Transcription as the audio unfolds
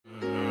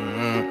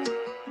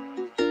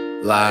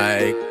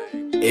Like,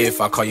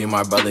 if I call you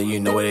my brother, you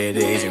know what it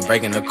is. You're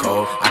breaking the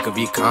code. I could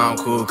be calm,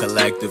 cool,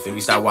 collective. If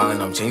we start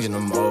wilding, I'm changing the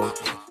mode.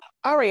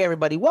 All right,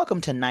 everybody, welcome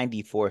to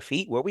 94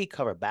 Feet, where we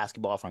cover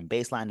basketball from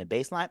baseline to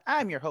baseline.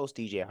 I'm your host,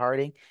 DJ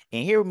Harding,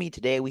 and here with me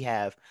today we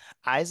have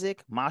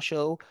Isaac,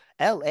 Masho,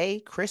 LA,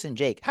 Chris, and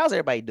Jake. How's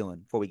everybody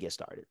doing before we get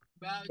started?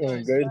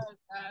 Doing good.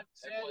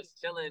 Everyone's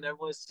chilling.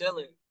 Everyone's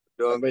chilling.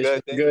 Doing Everybody's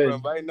good. Thank you for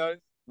inviting us.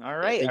 All Yeah,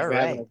 right, thank all you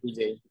for having right. us,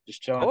 DJ.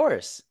 Just Of chilling.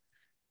 course.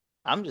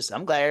 I'm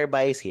glad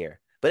everybody's here.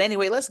 But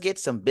anyway, let's get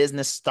some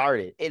business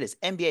started. It is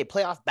NBA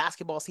playoff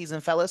basketball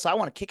season, fellas, so I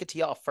want to kick it to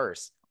y'all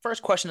first.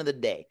 First question of the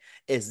day.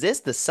 Is this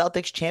the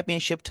Celtics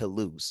championship to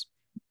lose?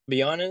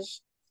 Be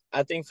honest,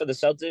 I think for the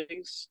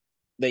Celtics,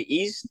 the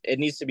East, it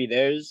needs to be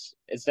theirs.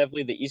 It's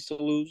definitely the East to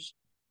lose,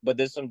 but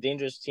there's some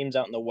dangerous teams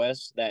out in the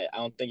West that I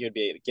don't think you'd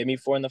be able to give me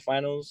for in the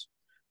finals.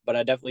 But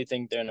I definitely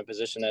think they're in a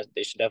position that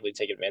they should definitely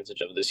take advantage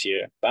of this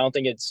year. But I don't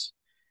think it's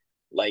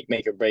like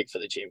make or break for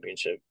the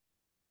championship.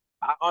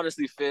 I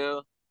honestly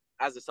feel,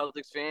 as a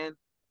Celtics fan,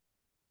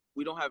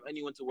 we don't have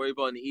anyone to worry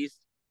about in the East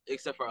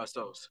except for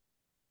ourselves.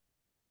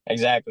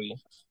 Exactly.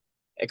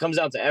 It comes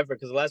down to effort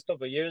because the last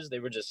couple of years they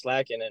were just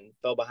slacking and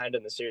fell behind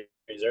in the series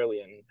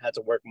early and had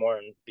to work more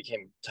and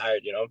became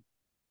tired.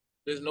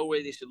 There's no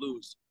way they should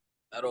lose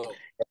at all.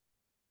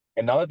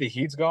 And now that the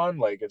Heat's gone,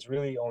 like it's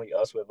really only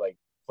us with like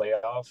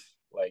playoff,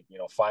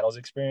 finals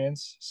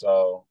experience.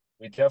 So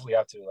we definitely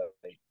have to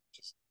like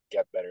just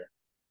get better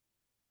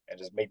and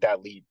just make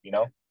that leap.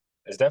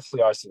 It's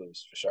definitely ours to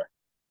lose for sure.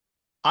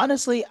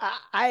 Honestly,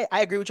 I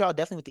agree with y'all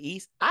definitely with the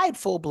East. I'd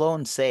full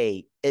blown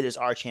say it is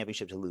our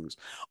championship to lose,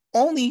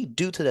 only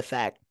due to the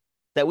fact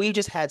that we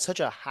just had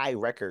such a high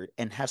record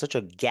and have such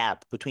a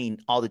gap between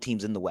all the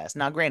teams in the West.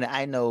 Now, granted,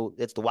 I know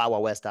it's the Wild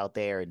Wild West out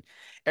there and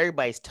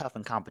everybody's tough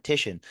in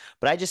competition,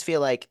 but I just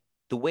feel like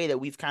the way that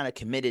we've kind of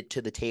committed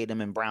to the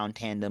Tatum and Brown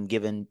tandem,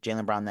 given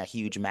Jaylen Brown that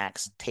huge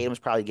max. Tatum's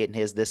probably getting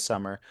his this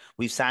summer.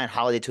 We've signed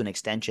Holiday to an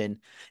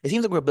extension. It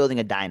seems like we're building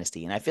a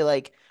dynasty, and I feel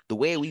like the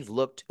way we've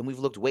looked, and we've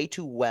looked way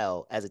too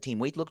well as a team.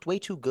 We looked way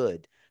too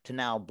good to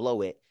now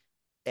blow it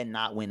and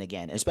not win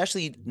again,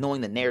 especially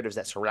knowing the narratives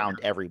that surround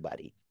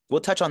everybody. We'll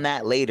touch on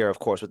that later, of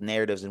course, with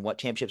narratives and what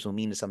championships will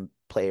mean to some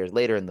players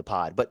later in the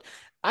pod. But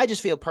I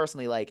just feel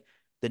personally like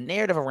the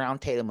narrative around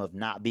Tatum of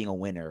not being a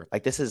winner,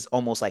 like this is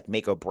almost like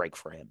make or break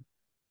for him.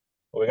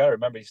 But we gotta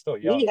remember he's still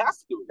young. He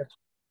has to.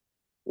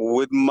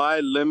 With my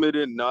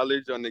limited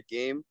knowledge on the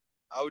game,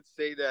 I would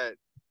say that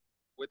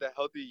with a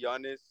healthy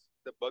Giannis,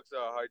 the Bucks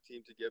are a hard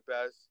team to get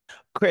past.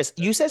 Chris,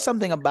 you said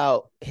something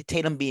about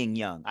Tatum being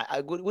young.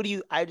 What do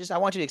you? I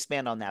want you to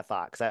expand on that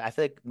thought because I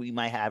feel like we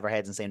might have our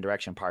heads in the same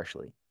direction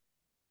partially.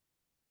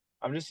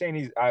 I'm just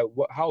saying how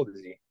old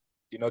is he? Do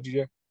you know,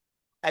 DJ?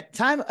 At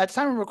time of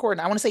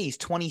recording, I want to say he's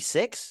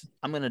 26.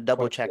 I'm gonna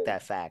double check 26.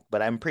 that fact,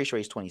 but I'm pretty sure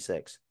he's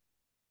 26.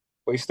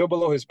 But he's still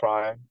below his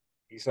prime.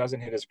 He still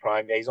hasn't hit his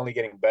prime. Yeah, he's only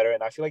getting better,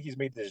 and I feel like he's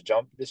made this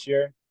jump this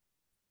year.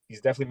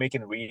 He's definitely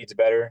making reads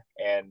better,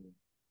 and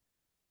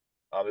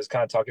I was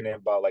kind of talking to him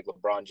about like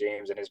LeBron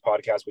James and his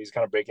podcast, where he's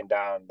kind of breaking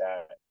down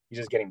that he's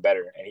just getting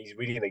better and he's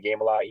reading the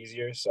game a lot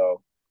easier.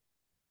 So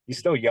he's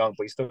still young,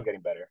 but he's still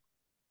getting better.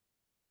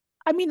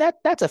 I mean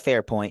that's a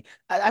fair point.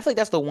 I feel like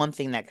that's the one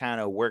thing that kind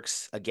of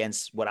works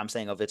against what I'm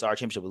saying of it's our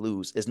championship to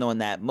lose is knowing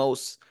that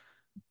most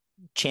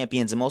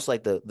champions and most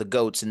like the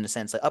goats in the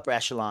sense like upper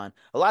echelon,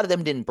 a lot of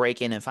them didn't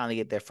break in and finally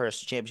get their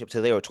first championship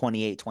till they were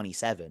 28,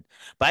 27.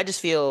 But I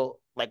just feel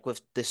like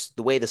with this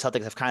the way the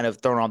Celtics have kind of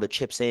thrown all the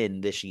chips in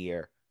this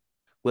year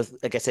with,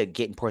 like I said,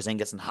 getting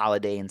Porzingis and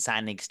Holiday and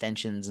signing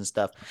extensions and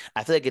stuff,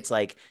 I feel like it's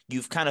like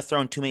you've kind of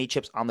thrown too many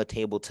chips on the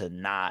table to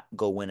not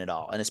go win it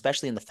all. And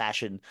especially in the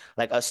fashion,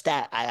 like a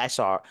stat I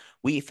saw,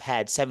 we've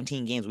had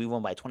 17 games, we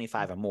won by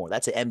 25 or more.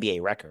 That's an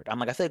NBA record. I'm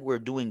like, I feel like we're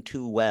doing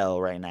too well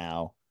right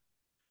now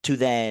to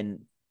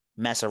then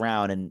mess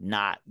around and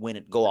not win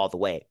it, go all the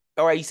way.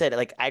 Or you said,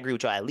 like, I agree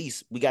with you. At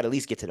least we got to at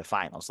least get to the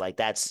finals. Like,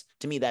 that's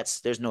to me,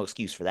 there's no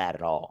excuse for that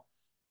at all,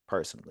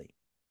 personally.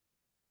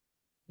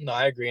 No,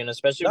 I agree, and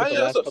especially No, with the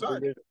yeah, that's last a couple of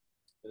fact. years.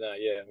 No,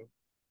 yeah.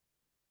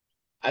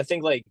 I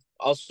think like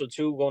also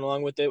too going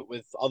along with it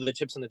with all the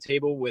chips on the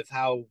table with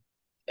how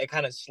it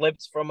kind of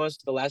slipped from us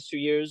the last 2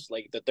 years,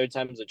 like the third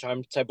time is a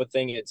charm type of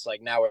thing. It's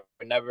like now or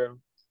never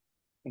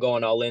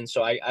going all in.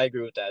 So I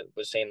agree with that.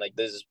 Was saying like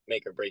this is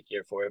make or break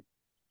year for it.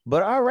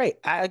 But all right,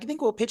 I think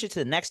we'll pitch it to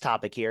the next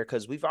topic here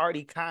because we've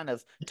already kind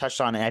of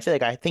touched on it.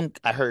 I think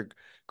I heard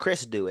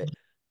Chris do it.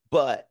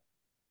 But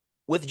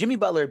with Jimmy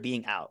Butler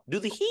being out, do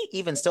the Heat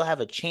even still have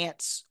a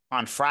chance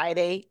on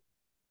Friday?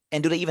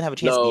 And do they even have a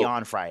chance No,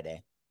 beyond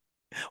Friday?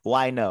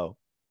 Why no?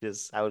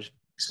 Just I was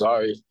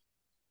sorry,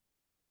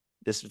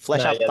 just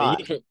flesh No, out the yeah, the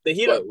thought. Heat the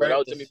Heat are but burnt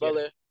without Jimmy this year.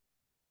 Butler,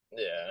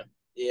 Yeah,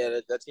 yeah,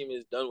 that team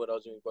is done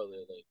without Jimmy Butler.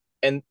 Like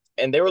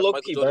and they were that's low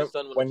Michael key Jordan's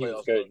burnt son when the when he was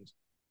playoffs good. comes.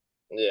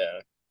 Yeah,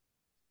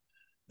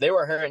 they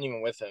were hurting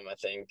even with him. I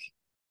think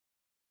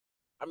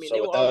I mean, so.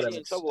 they were Without him, already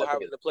in it's trouble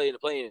definitely having to play in the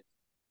play-in.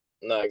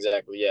 no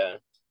exactly. Yeah,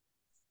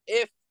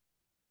 If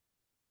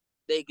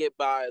they get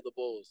by the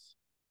Bulls,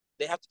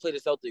 they have to play the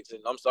Celtics, and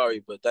I'm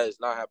sorry, but that is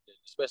not happening,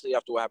 especially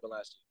after what happened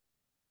last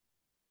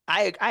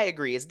year. I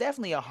agree. It's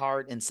definitely a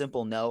hard and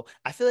simple no.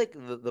 I feel like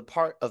the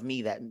part of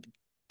me that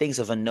thinks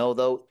of a no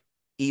though,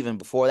 even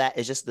before that,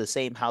 is just the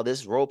same how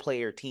this role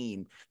player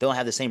team they don't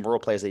have the same role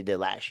players they did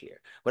last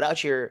year.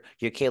 Without your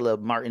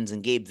Caleb Martins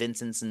and Gabe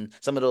Vincents and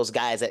some of those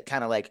guys that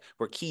kind of like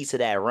were keys to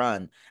that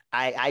run,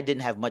 I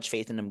didn't have much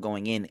faith in them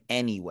going in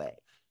anyway.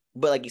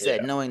 But like you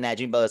said, Yeah. knowing that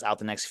Jimmy Butler's out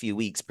the next few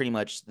weeks, pretty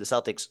much the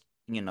Celtics,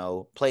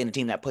 playing the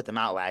team that put them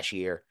out last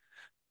year,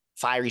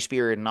 fiery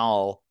spirit and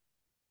all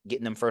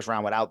getting them first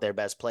round without their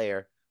best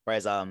player.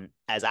 Whereas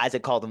as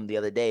Isaac called him the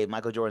other day,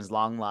 Michael Jordan's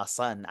long lost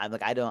son. I'm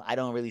like, I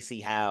don't really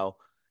see how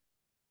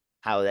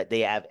that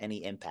they have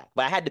any impact.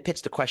 But I had to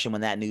pitch the question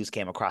when that news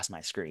came across my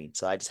screen.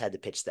 So I just had to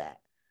pitch that.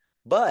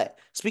 But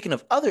speaking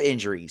of other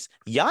injuries,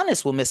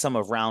 Giannis will miss some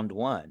of round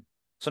one.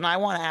 So now I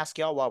want to ask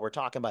y'all while we're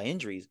talking about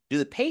injuries, do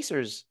the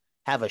Pacers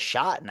have a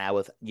shot now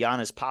with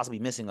Giannis possibly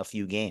missing a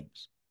few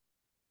games?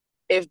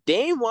 If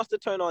Dame wants to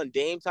turn on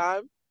Dame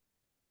time,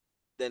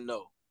 then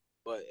no.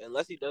 But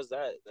unless he does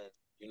that, then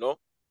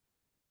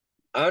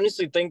I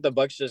honestly think the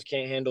Bucks just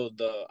can't handle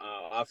the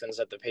offense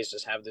that the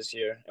Pacers have this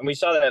year, and we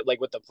saw that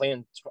like with the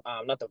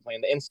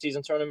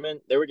in-season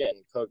tournament, they were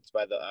getting cooked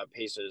by the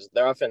Pacers.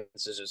 Their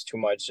offense is just too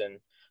much, and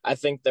I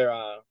think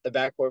the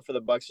backcourt for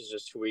the Bucks is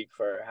just too weak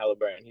for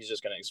Halliburton. He's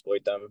just going to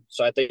exploit them,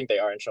 so I think they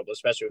are in trouble,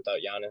 especially without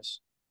Giannis.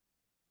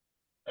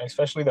 And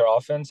especially their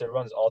offense, it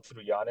runs all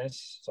through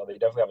Giannis, so they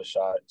definitely have a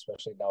shot,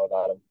 especially now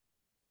without him.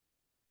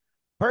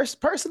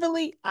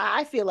 Personally,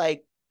 I feel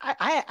like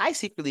I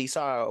secretly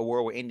saw a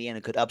world where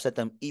Indiana could upset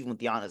them even with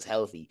Giannis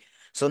healthy.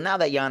 So now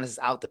that Giannis is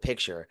out the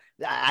picture,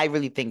 I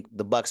really think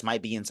the Bucks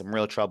might be in some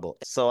real trouble.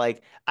 So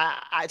like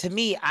to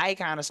me, I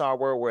kind of saw a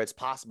world where it's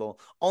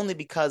possible only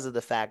because of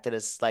the fact that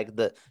it's like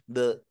the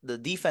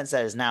defense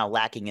that is now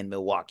lacking in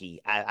Milwaukee,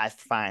 I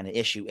find an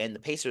issue. And the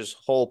Pacers'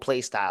 whole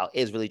play style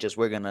is really just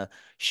we're gonna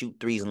shoot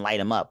threes and light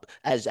them up.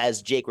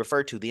 As Jake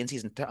referred to, the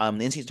in-season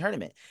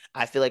tournament.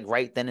 I feel like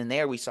right then and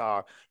there we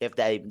saw if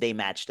they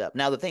matched up.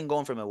 Now the thing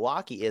going for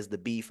Milwaukee is the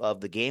beef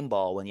of the game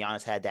ball when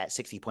Giannis had that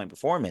 60-point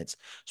performance.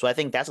 So I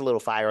think that's a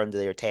little fire under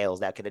their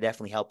tails that could have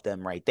definitely helped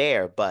them right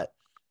there. But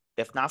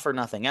if not for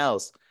nothing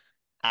else,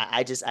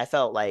 I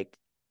felt like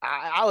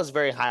I was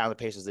very high on the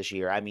Pacers this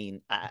year. I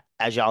mean,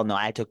 as y'all know,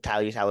 I took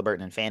Tyrese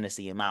Halliburton in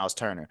fantasy and Miles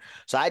Turner.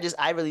 So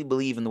I really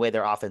believe in the way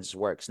their offense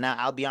works. Now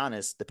I'll be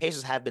honest, the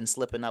Pacers have been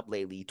slipping up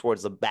lately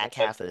towards the back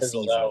half of the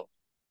season. Out.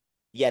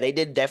 Yeah, they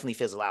did definitely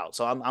fizzle out.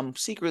 So I'm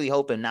secretly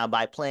hoping now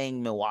by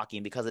playing Milwaukee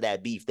and because of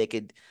that beef, they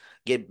could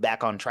get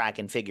back on track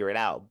and figure it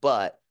out.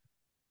 But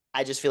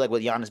I just feel like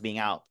with Giannis being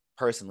out,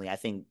 personally, I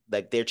think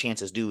like their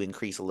chances do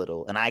increase a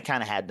little. And I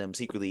kind of had them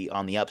secretly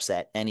on the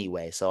upset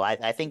anyway. So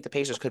I think the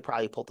Pacers could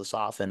probably pull this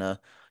off in a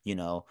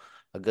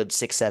good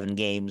 6, 7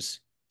 games,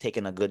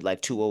 taking a good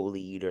like 2-0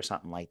 lead or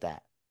something like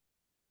that.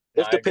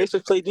 No, if I the agree.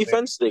 Pacers play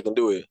defense, they can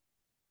do it.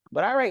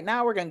 But all right,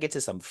 now we're gonna get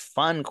to some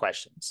fun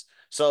questions.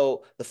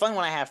 So the fun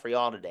one I have for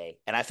y'all today,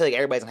 and I feel like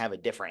everybody's gonna have a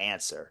different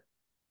answer.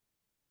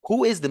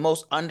 Who is the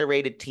most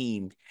underrated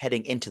team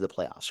heading into the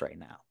playoffs right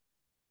now?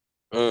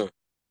 Mm.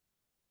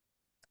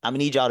 I'm gonna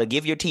need y'all to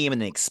give your team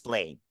and then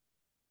explain.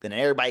 Then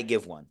everybody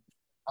give one.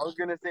 I was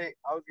gonna say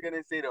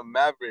the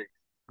Mavericks.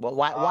 Well,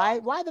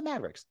 why the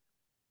Mavericks?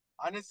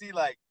 Honestly,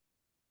 like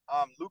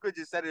Luca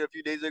just said it a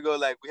few days ago.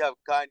 Like we have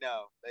Kai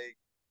now. Like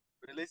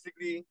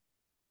realistically,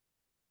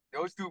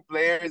 those two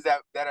players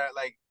that are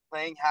like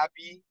playing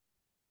happy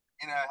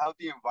in a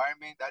healthy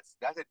environment,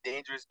 that's a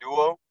dangerous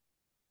duo.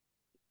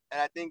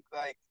 And I think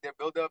like their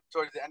build up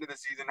towards the end of the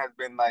season has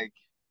been like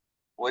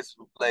what's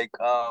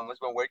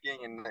been working,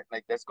 and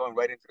like that's going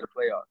right into the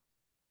playoffs.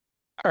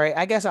 All right,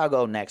 I guess I'll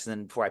go next. And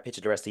then before I pitch it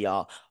to the rest of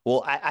y'all,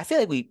 well, I feel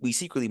like we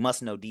secretly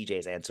must know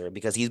DJ's answer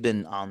because he's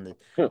been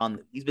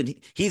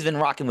he's been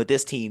rocking with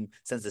this team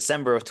since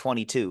December of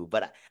 22.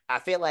 But I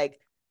feel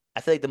like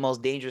the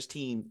most dangerous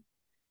team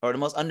or the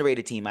most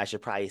underrated team, I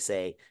should probably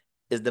say,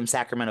 is them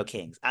Sacramento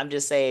Kings. I'm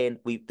just saying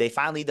they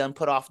finally done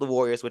put off the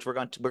Warriors, which we're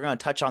gonna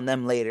touch on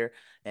them later,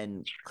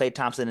 and Klay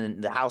Thompson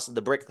and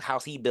the brick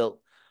house he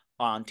built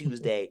on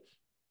Tuesday.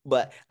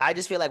 But I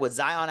just feel like with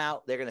Zion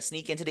out, they're gonna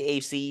sneak into the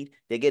eighth seed.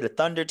 They get a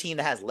Thunder team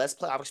that has less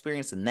playoff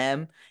experience than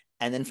them,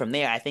 and then from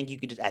there, I think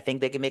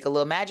they can make a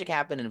little magic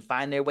happen and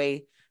find their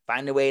way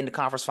into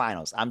conference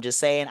finals. I'm just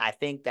saying, I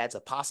think that's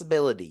a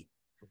possibility.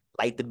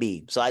 Light the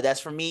beam. So that's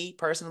for me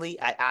personally.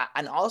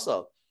 And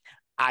also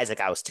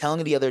Isaac, I was telling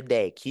you the other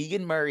day,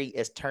 Keegan Murray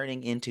is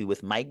turning into,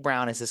 with Mike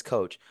Brown as his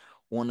coach,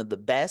 one of the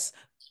best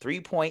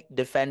 3-point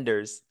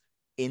defenders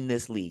in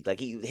this league. Like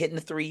he hitting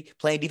the three,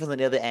 playing defense on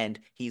the other end.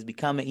 He's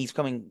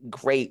becoming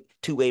great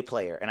two-way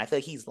player. And I feel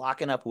like he's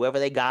locking up whoever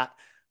they got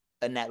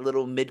in that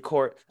little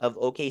midcourt of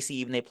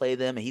OKC when they play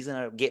them. And he's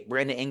gonna get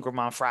Brandon Ingram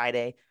on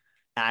Friday.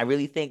 And I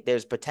really think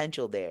there's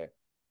potential there.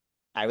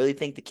 I really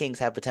think the Kings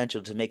have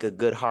potential to make a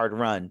good hard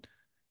run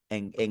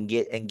and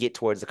get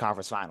towards the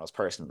conference finals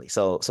personally.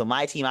 So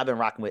my team I've been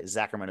rocking with is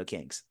Sacramento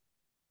Kings.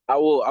 I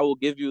will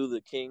give you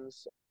the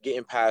Kings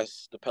getting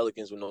past the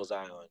Pelicans with no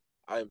Zion.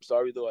 I'm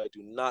sorry though, I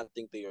do not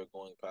think they are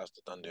going past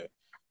the Thunder.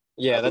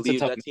 Yeah, I that's a believe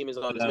tough that team is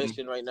for on its them.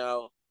 mission right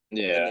now, and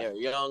Yeah, they are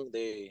young,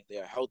 they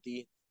are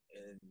healthy,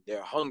 and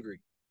they're hungry.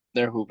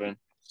 they're hooping.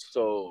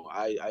 So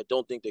I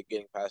don't think they're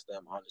getting past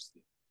them,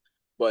 honestly.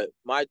 But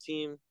my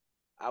team,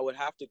 I would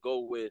have to go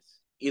with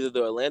either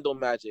the Orlando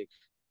Magic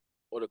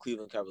or the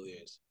Cleveland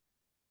Cavaliers.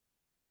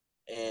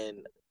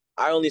 And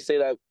I only say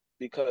that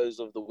because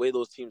of the way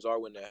those teams are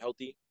when they're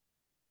healthy.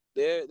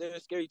 They're a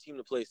scary team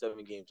to play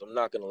 7 games. I'm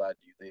not gonna lie to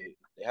you.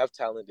 They have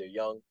talent. They're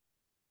young.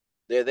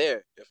 They're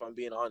there. If I'm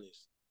being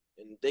honest,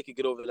 and they could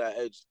get over that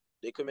edge.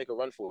 They could make a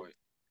run for it.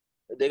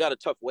 They got a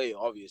tough way,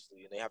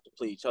 obviously, and they have to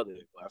play each other.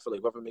 But I feel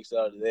like whoever makes it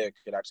out of there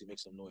could actually make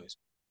some noise.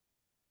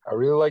 I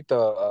really like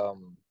the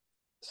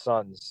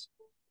Suns.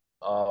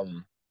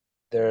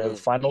 Their Mm.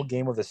 final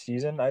game of the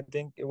season, I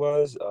think it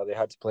was. They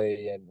had to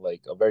play in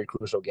like a very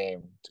crucial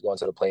game to go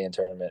into the play-in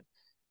tournament,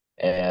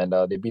 and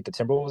they beat the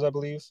Timberwolves, I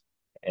believe.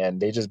 And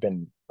they just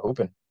been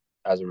hooping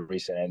as of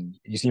recent. And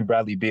you seen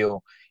Bradley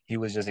Beal; he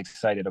was just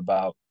excited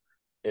about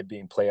it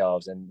being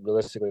playoffs. And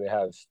realistically, they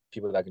have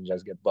people that can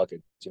just get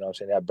buckets. You know what I'm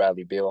saying? They have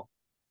Bradley Beal,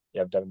 you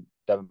have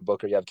Devin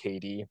Booker, you have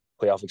KD,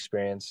 playoff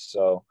experience.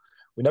 So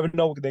we never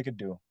know what they could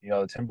do. You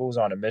know, the Timberwolves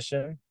are on a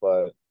mission,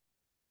 but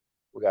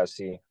we gotta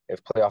see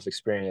if playoff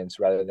experience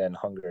rather than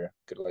hunger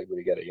could like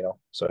really get it. You know,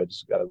 so I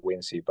just gotta wait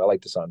and see. But I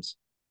like the Suns,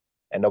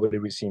 and nobody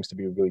really seems to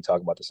be really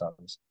talking about the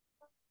Suns.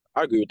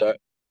 I agree with that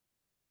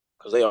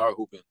because they are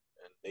hooping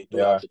and they do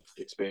They have are.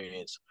 the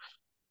experience,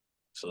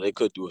 so they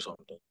could do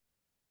something.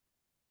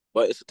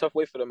 But it's a tough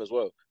way for them as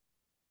well.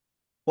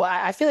 Well,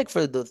 I feel like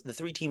for the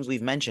three teams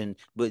we've mentioned,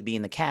 would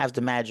being the Cavs,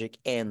 the Magic,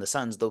 and the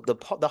Suns,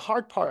 the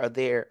hard part of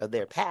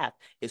their path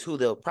is who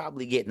they'll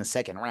probably get in the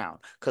second round.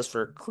 Because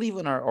for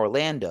Cleveland or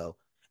Orlando,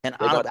 and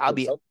They got I'll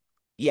the be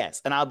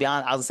yes, and I'll be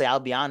on. I'll say I'll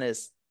be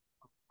honest.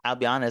 I'll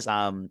be honest.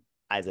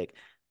 Isaac,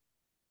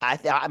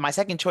 my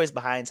second choice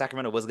behind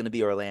Sacramento was going to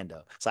be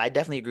Orlando. So I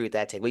definitely agree with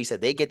that take. What you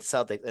said, they get the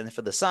Celtics, and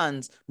for the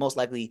Suns, most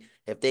likely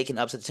if they can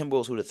upset the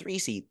Timberwolves with a 3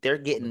 seed, they're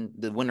getting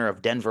the winner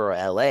of Denver or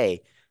LA.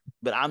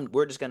 But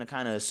we're just going to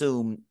kind of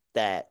assume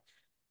that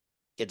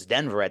it's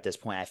Denver at this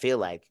point. I feel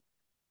like,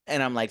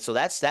 and I'm like, so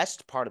that's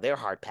part of their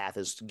hard path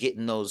is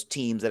getting those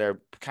teams that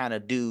are kind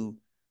of due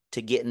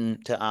to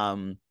getting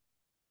to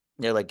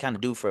they're like kind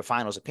of due for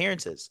finals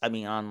appearances. I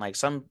mean, on like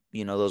some,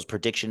 those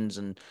predictions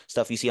and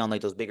stuff you see on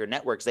like those bigger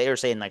networks, they are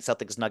saying like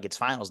Celtics Nuggets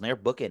finals and they're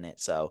booking it.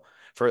 So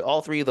for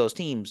all three of those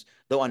teams,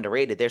 though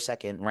underrated, their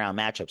second round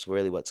matchups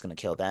really what's going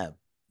to kill them.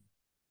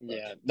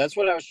 Yeah, that's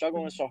what I was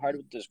struggling with so hard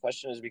with this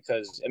question is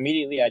because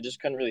immediately I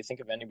just couldn't really think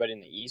of anybody in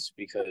the East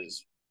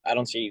because I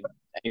don't see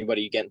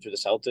anybody getting through the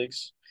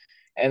Celtics.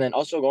 And then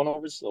also going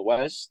over to the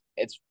West,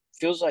 it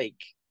feels like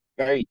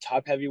very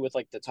top heavy with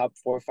like the top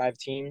 4 or 5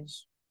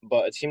 teams.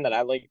 But a team that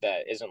I like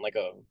that isn't like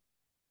a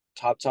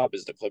top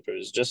is the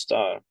Clippers. Just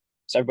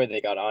it's everybody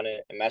they got on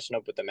it and matching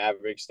up with the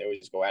Mavericks, they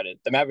always go at it.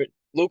 The Maverick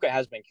Luca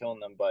has been killing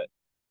them, but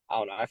I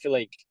don't know. I feel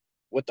like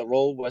with the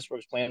role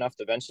Westbrook's playing off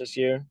the bench this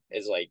year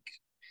is like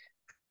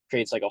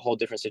creates like a whole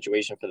different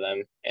situation for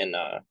them. And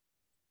I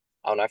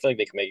don't know. I feel like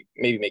they can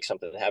maybe make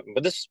something happen.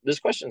 But this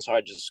question is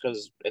hard just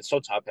because it's so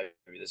top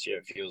heavy this year.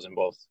 It feels in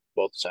both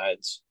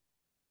sides.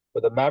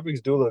 But the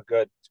Mavericks do look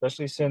good,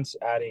 especially since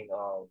adding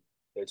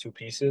their two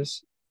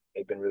pieces.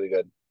 They've been really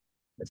good.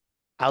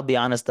 I'll be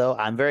honest though,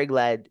 I'm very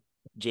glad,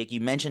 Jake, you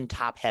mentioned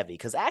top heavy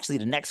because actually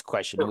the next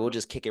question, and we'll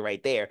just kick it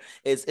right there,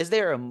 is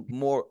there a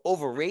more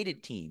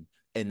overrated team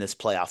in this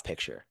playoff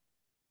picture?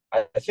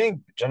 I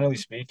think generally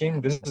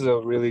speaking, this is a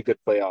really good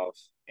playoff,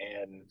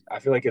 and I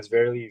feel like it's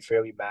very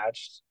fairly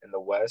matched in the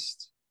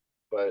West,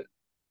 but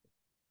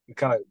we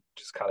kind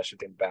of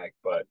shifting back.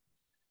 But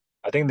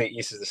I think the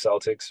East is the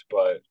Celtics,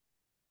 but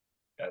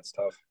that's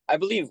tough. I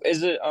believe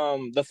is it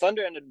the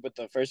Thunder ended with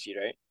the first seed,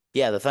 right?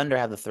 Yeah, the Thunder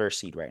have the third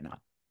seed right now.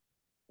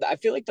 I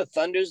feel like the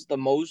Thunder's the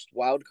most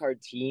wild card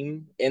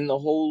team in the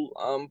whole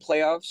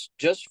playoffs,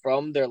 just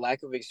from their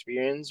lack of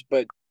experience,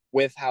 but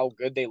with how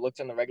good they looked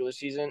in the regular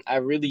season, I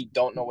really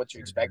don't know what to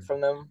expect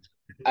from them.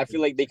 I feel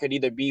like they could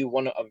either be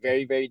a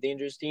very, very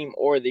dangerous team,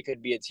 or they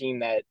could be a team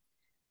that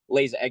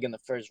lays an egg in the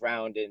first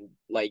round and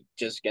like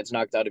just gets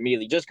knocked out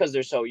immediately just because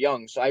they're so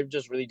young. So I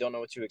just really don't know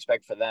what to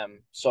expect for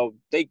them. So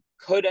they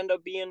could end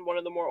up being one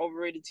of the more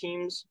overrated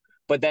teams,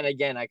 but then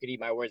again, I could eat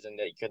my words and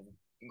they could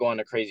go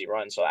on a crazy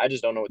run. So I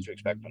just don't know what to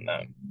expect from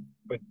them.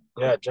 But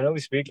yeah, generally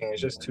speaking,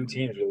 it's just two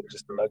teams really,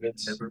 just the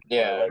Nuggets or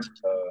Yeah, like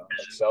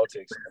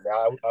Celtics. And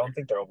I don't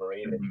think they're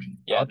overrated.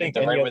 yeah, I don't think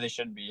they're any right of, where they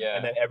should be. Yeah,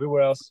 and then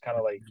everywhere else is kind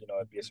of like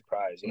it'd be a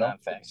surprise, you know.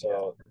 not fact.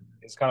 So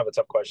it's kind of a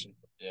tough question.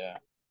 Yeah.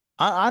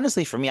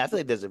 Honestly, for me, I feel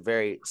like there's a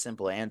very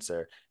simple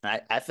answer.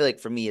 And I feel like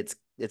for me,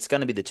 it's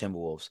going to be the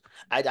Timberwolves.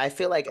 I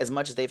feel like as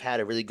much as they've had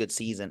a really good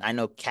season, I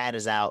know Cat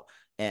is out,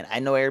 and I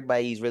know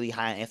everybody's really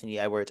high on Anthony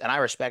Edwards, and I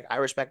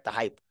respect the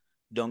hype.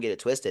 Don't get it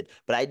twisted,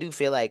 but I do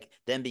feel like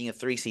them being a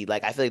 3 seed,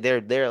 like I feel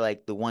like they're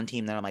like the one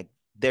team that I'm like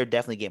they're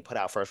definitely getting put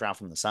out first round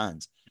from the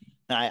Suns.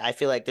 And I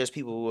feel like there's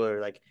people who are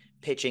like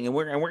pitching, and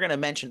we're gonna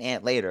mention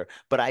Ant later,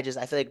 but I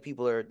feel like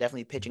people are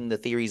definitely pitching the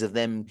theories of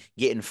them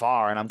getting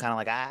far, and I'm kind of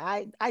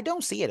like I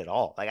don't see it at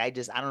all. Like I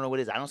don't know what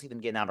it is. I don't see them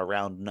getting out of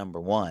round number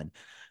one.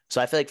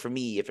 So I feel like for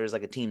me, if there's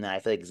like a team that I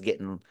feel like is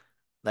getting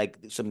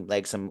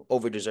some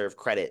over-deserved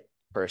credit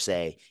per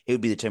se, it would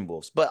be the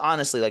Timberwolves. But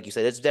honestly, like you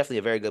said, it's definitely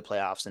a very good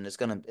playoffs, and it's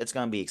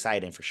gonna be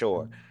exciting for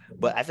sure.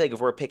 But I feel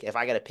like if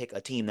I got to pick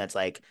a team that's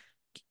like,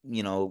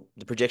 the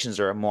projections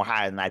are more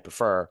higher than I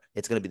prefer,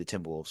 it's gonna be the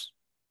Timberwolves.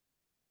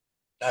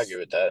 I agree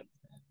with that.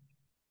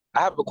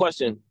 I have a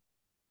question.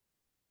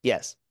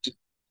 Yes.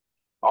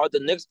 Are the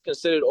Knicks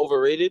considered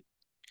overrated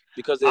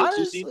because they're the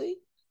 2 seed? Honestly,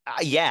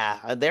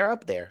 yeah, they're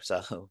up there.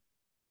 So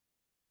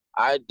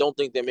I don't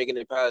think they're making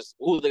it past.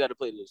 Who they got to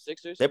play? The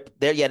Sixers?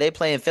 they're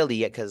playing Philly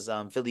yet because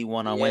Philly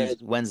won on Yeah,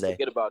 Wednesday.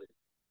 forget about it.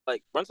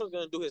 Like Brunson's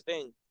gonna do his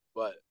thing,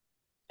 but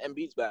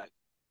Embiid's back.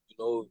 As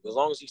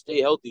long as he stay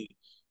healthy,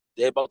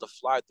 they're about to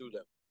fly through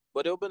them.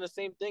 But it would have been the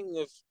same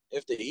thing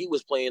if the Heat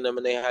was playing them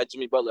and they had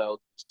Jimmy Butler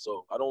out.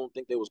 So I don't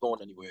think they was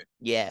going anywhere.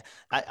 Yeah,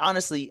 I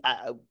honestly,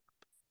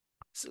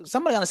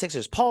 somebody on the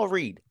Sixers, Paul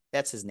Reed,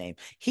 that's his name.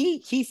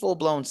 He full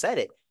blown said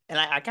it, and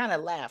I kind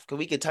of laughed because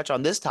we could touch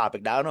on this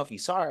topic. Now I don't know if you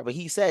saw it, but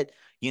he said,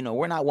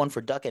 we're not one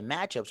for ducking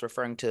matchups,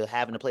 referring to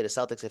having to play the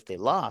Celtics if they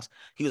lost.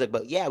 He was like,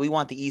 but yeah, we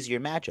want the easier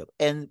matchup.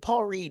 And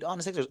Paul Reed on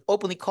the Sixers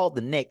openly called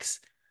the Knicks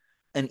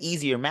an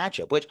easier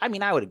matchup, which I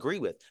mean I would agree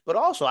with. But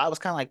also I was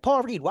kind of like,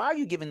 Paul Reed, why are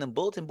you giving them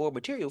bulletin board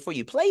material before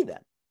you play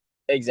them?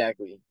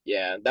 Exactly.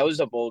 Yeah, that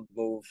was a bold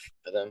move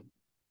for them.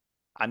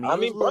 I mean, I it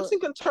was mean, a little, Brunson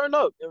can turn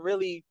up and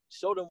really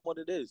show them what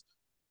it is.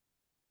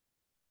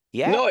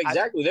 yeah. No,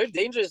 exactly. They're a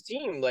dangerous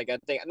team. Like I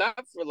think not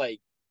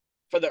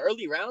for the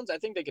early rounds, I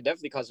think they could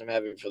definitely cause some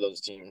havoc for those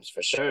teams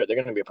for sure. They're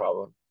gonna be a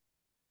problem,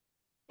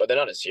 but they're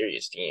not a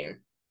serious team.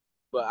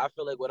 But I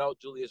feel like without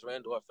Julius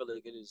Randle, I feel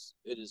like it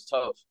is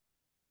tough.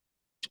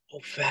 Oh,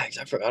 facts.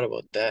 I forgot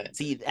about that.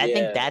 See, I think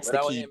Yeah, that's the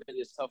without him, key. it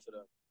is tough for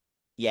them.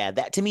 Yeah,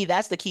 that to me,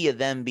 that's the key of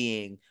them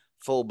being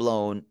full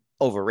blown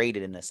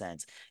overrated in a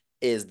sense.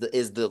 Is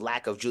the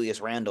lack of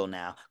Julius Randle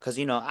now? Because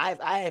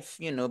I've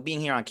being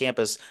here on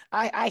campus,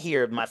 I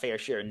hear my fair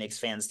share of Knicks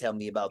fans tell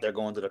me about they're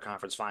going to the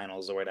conference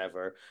finals or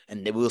whatever,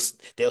 and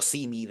they'll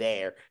see me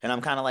there, and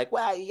I'm kind of like,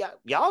 well,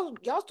 y'all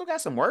still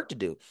got some work to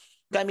do.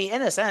 I mean,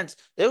 in a sense,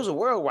 there was a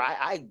world where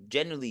I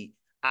genuinely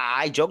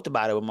I joked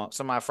about it with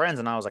some of my friends,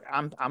 and I was like,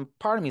 I'm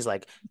part of me is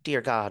like,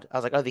 dear God, I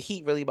was like, are the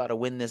Heat really about to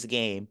win this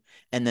game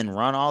and then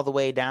run all the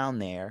way down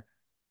there,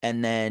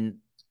 and then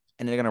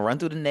they're gonna run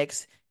through the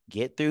Knicks,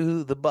 get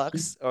through the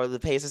Bucks or the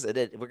Pacers, and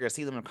then we're gonna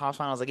see them in the conference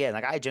finals again.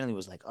 Like I genuinely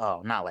was like,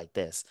 oh, not like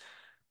this.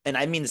 And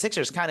I mean, the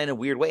Sixers kind of in a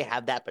weird way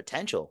have that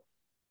potential.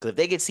 Because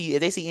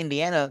if they see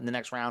Indiana in the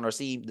next round or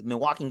see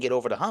Milwaukee get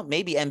over the hump,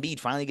 maybe Embiid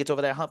finally gets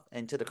over that hump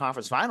into the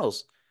conference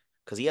finals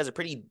because he has a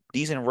pretty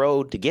decent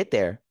road to get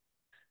there.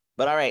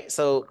 But all right,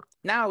 so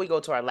now we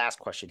go to our last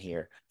question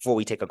here before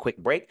we take a quick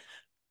break.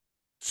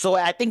 So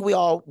I think we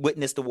all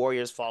witnessed the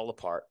Warriors fall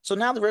apart. So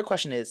now the real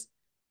question is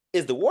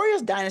the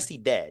Warriors dynasty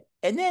dead?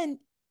 And then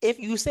if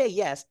you say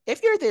yes,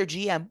 if you're their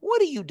GM, what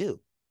do you do?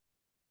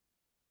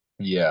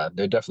 Yeah,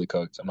 they're definitely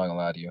cooked. I'm not gonna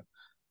lie to you.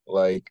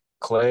 Like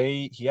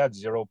Clay, he had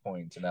 0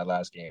 points in that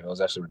last game. It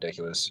was actually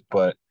ridiculous.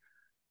 But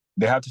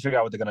they have to figure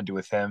out what they're gonna do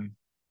with him,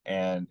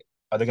 and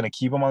are they gonna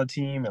keep him on the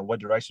team? And what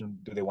direction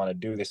do they want to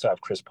do? They still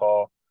have Chris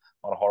Paul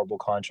on a horrible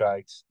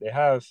contract. They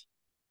have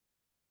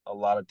a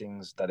lot of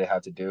things that they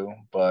have to do,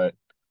 but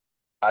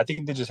I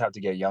think they just have to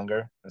get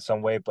younger in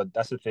some way. But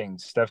that's the thing.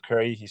 Steph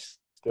Curry, he's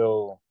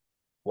still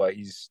what?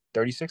 He's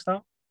 36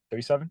 now,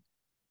 37.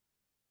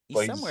 He's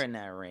But somewhere he's in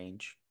that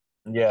range.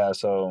 yeah.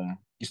 So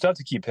you still have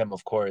to keep him,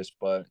 of course,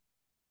 but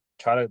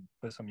try to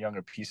put some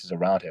younger pieces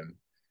around him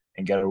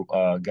and get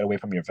away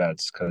from your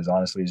vets because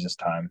honestly, it's just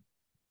time.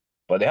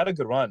 But they had a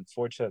good run,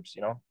 4 chips.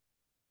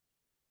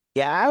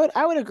 Yeah,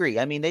 I would agree.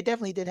 I mean, they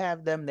definitely did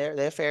have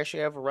their fair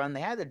share of a run.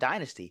 They had the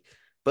dynasty,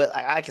 but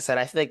like I said,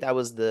 I think that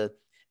was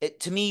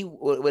it to me.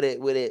 What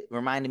it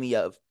reminded me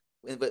of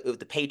with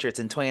the Patriots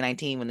in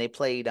 2019 when they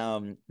played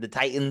the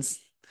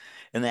Titans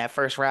in that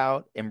first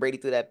round and Brady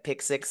threw that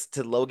pick six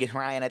to Logan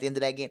Ryan at the end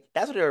of that game.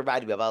 That's what it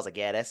reminded me of. I was like,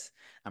 yeah,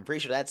 I'm pretty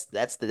sure that's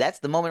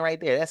the moment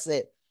right there. That's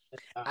it.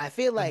 I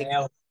feel like,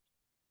 Nail.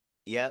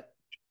 yep.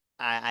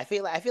 I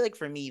feel like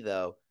for me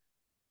though.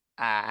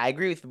 I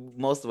agree with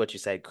most of what you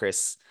said,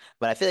 Chris,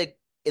 but I feel like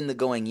in the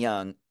going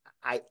young,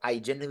 I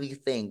genuinely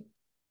think,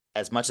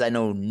 as much as I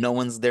know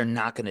they're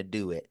not going to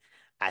do it,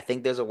 I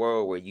think there's a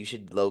world where you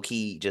should low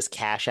key just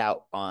cash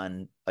out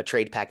on a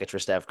trade package for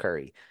Steph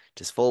Curry.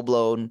 Just full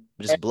blown,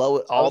 just I was thinking, blow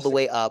it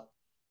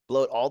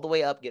all the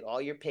way up, get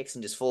all your picks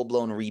and just full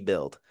blown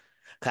rebuild.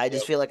 Cause I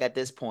just yep, feel like at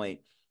this point,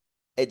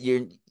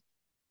 you're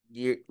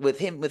you're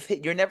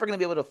never going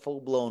to be able to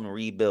full blown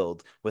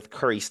rebuild with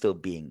Curry still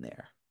being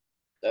there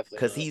definitely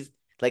because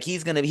not.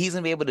 he's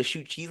gonna be able to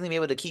shoot. He's gonna be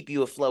able to keep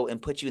you afloat and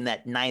put you in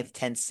that ninth,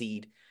 10th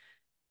seed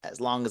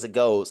as long as it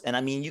goes. And I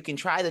mean, you can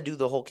try to do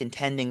the whole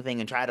contending thing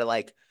and try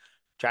to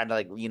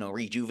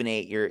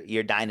rejuvenate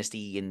your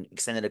dynasty and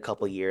extend it a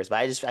couple years. But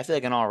I feel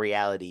like in all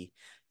reality,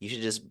 you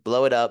should just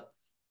blow it up,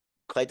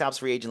 Klay Thompson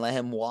free agent, let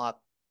him walk.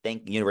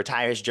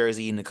 Retire his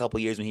jersey in a couple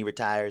years when he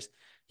retires.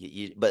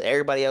 But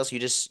everybody else, you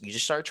just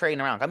start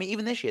trading around. I mean,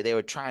 even this year they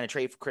were trying to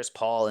trade for Chris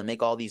Paul and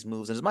make all these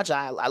moves. And as much as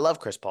I love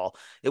Chris Paul,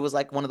 it was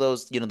like one of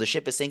those, the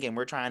ship is sinking.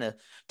 We're trying to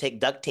take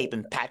duct tape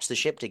and patch the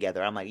ship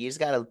together. I'm like, you just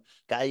gotta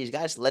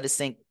let it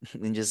sink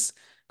and just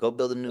go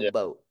build a new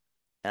boat.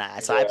 And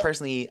I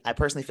personally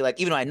feel like,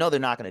 even though I know they're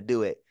not going to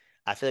do it,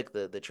 I feel like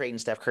the trading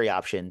Steph Curry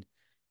option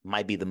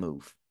might be the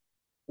move.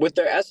 With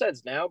their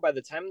assets now, by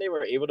the time they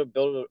were able to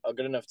build a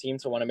good enough team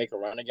to want to make a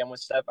run again with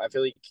Steph, I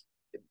feel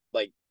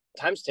like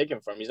time's taken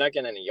from him. He's not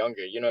getting any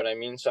younger. You know what I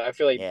mean? So I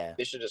feel like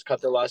they should just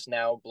cut their loss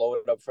now, blow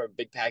it up for a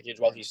big package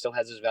while he still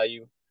has his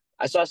value.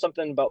 I saw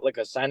something about like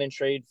a sign and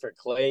trade for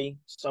Clay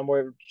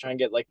somewhere, trying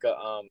to get like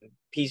a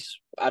piece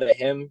out of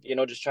him.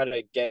 Just try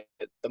to get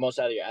the most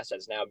out of your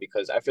assets now,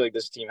 because I feel like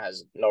this team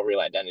has no real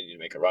identity to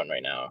make a run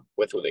right now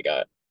with who they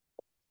got.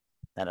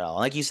 Not at all.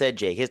 Like you said,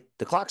 Jake,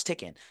 the clock's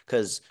ticking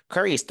because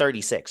Curry is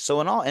 36.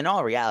 So in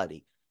all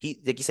reality,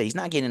 like you said, he's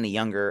not getting any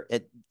younger.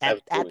 At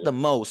the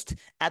most,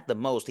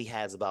 he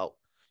has about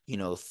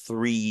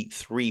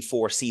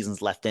 4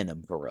 seasons left in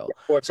him for real.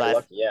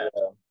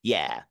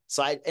 Yeah.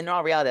 So in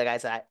all reality, like I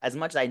said, as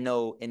much as I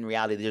know in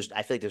reality,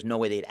 I feel like there's no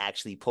way they'd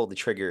actually pull the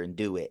trigger and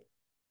do it.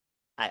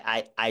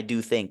 I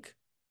do think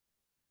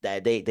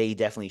that they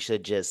definitely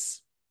should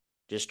just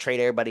trade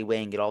everybody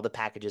away and get all the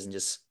packages and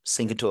just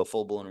sink into a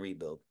full blown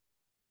rebuild.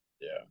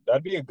 Yeah,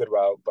 that'd be a good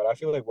route, but I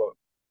feel like what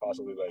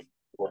possibly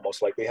will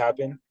most likely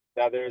happen.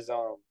 Now there's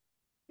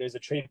a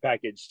trade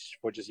package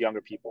for just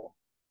younger people.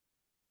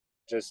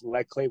 Just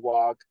let Clay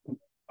walk,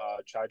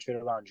 try to trade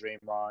around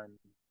Draymond,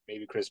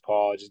 maybe Chris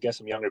Paul, just get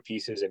some younger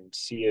pieces and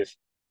see if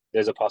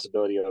there's a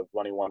possibility of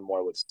running one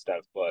more with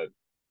Steph, but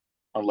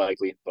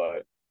unlikely.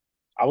 But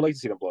I would like to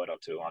see them blow it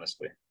up too,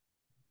 honestly.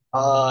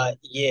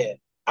 Yeah.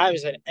 I haven't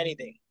said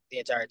anything the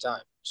entire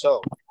time.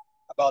 So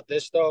about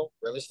this though,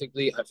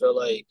 realistically, I feel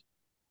like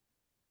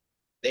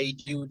they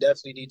do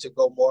definitely need to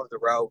go more of the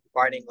route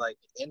finding like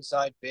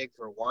inside big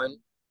for one,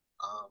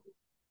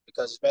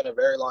 because it's been a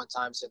very long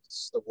time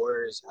since the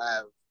Warriors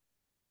have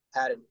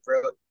had a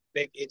real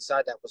big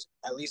inside that was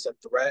at least a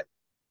threat.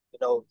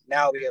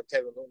 Now we have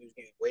Kevin Looney who's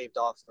getting waved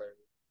off for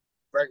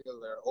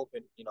regular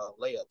open,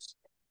 layups,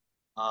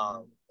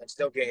 and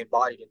still getting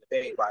bodied in the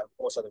paint by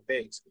most other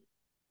bigs.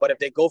 But if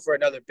they go for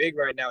another big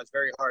right now, it's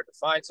very hard to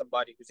find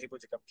somebody who's able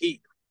to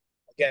compete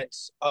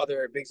against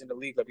other bigs in the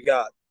league. Like we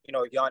got,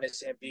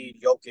 Giannis,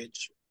 Embiid,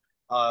 Jokic.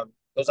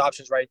 Those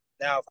options right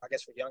now, I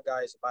guess for young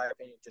guys, in my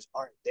opinion, just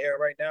aren't there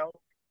right now.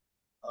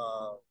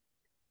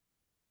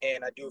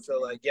 And I do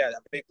feel like, a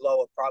big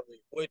blow up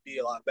probably would be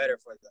a lot better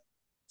for them.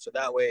 So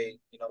that way,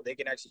 they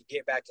can actually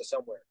get back to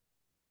somewhere.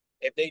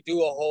 If they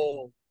do a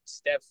whole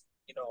Steph,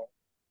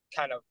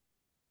 kind of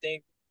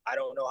thing, I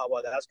don't know how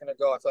well that's going to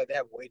go. I feel like they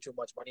have way too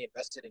much money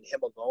invested in him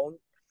alone.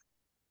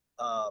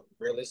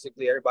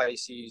 Realistically, everybody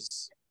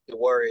sees the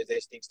Warriors, they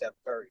think Steph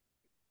Curry.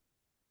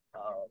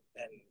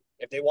 And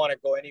if they want to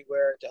go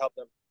anywhere to help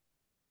them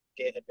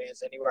get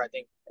advanced anywhere, I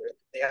think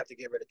they have to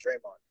get rid of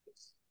Draymond.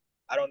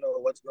 I don't know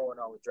what's going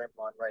on with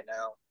Draymond right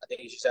now. I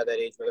think he's just at that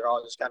age where they're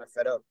all just kind of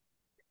fed up.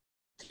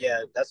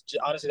 Yeah,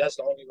 honestly, that's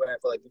the only way I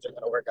feel like things are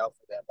going to work out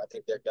for them. I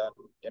think they're done.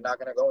 They're not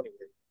going to go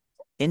anywhere.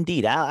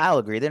 Indeed, I'll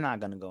agree. They're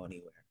not going to go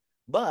anywhere.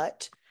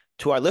 But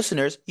to our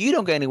listeners, you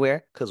don't go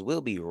anywhere because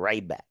we'll be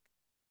right back.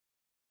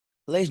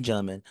 Ladies and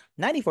gentlemen,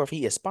 94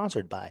 Feet is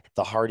sponsored by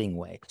The Harding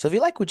Way. So if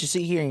you like what you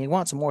see here and you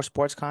want some more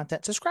sports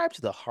content, subscribe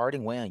to The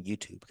Harding Way on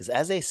YouTube, because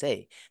as they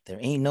say, there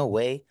ain't no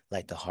way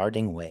like The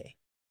Harding Way.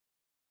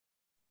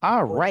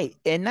 All right,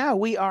 and now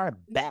we are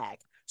back.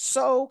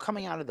 So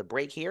coming out of the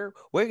break here,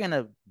 we're going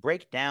to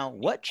break down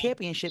what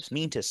championships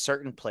mean to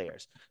certain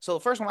players. So the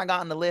first one I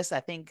got on the list, I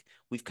think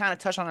we've kind of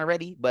touched on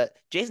already, but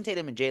Jason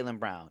Tatum and Jaylen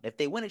Brown, if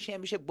they win a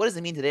championship, what does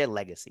it mean to their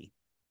legacy?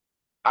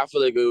 I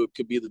feel like it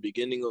could be the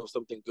beginning of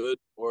something good,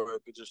 or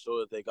it could just show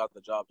that they got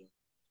the job done.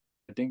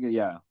 I think,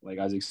 like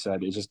Isaac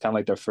said, it's just kind of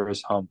like their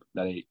first hump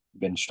that they've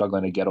been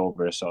struggling to get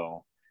over.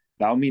 So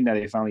that would mean that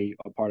they finally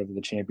are part of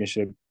the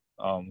championship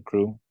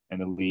crew in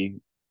the league.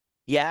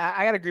 Yeah,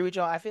 I gotta agree with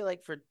y'all. I feel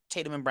like for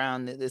Tatum and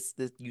Brown, this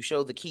you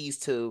show the keys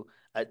to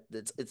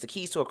it's the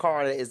keys to a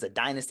car that is a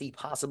dynasty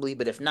possibly,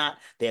 but if not,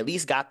 they at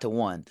least got to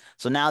one.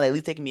 So now at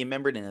least they can be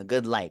remembered in a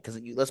good light. Because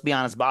let's be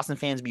honest, Boston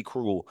fans be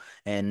cruel,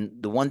 and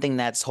the one thing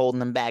that's holding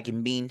them back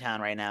in Beantown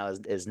right now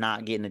is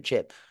not getting a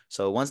chip.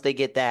 So once they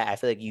get that, I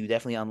feel like you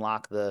definitely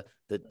unlock the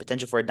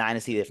potential for a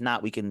dynasty. If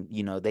not, we can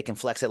they can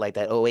flex it like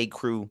that '08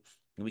 crew.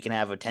 We can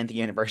have a 10th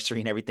year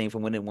anniversary and everything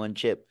from winning one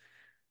chip.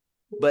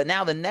 But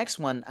now the next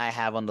one I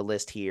have on the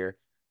list here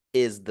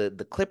is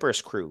the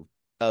Clippers crew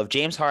of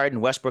James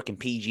Harden, Westbrook, and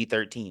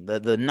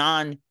PG-13, the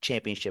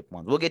non-championship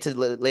ones. We'll get to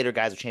the later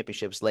guys with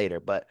championships later,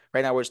 but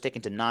right now we're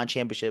sticking to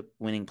non-championship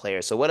winning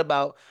players. So what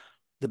about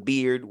the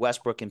Beard,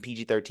 Westbrook, and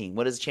PG-13?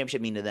 What does the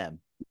championship mean to them?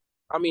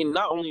 I mean,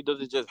 not only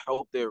does it just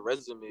help their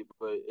resume,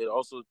 but it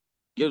also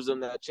gives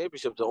them that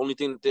championship. The only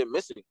thing that they're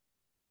missing,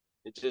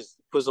 it just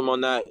puts them on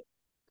that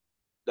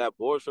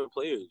board for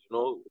players. It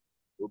will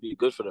be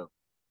good for them.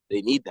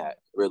 They need that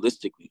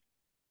realistically.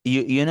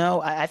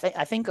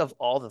 I think of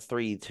all the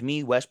three, to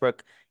me,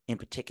 Westbrook in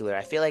particular,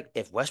 I feel like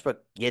if Westbrook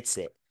gets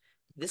it,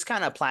 this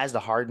kind of applies to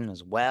Harden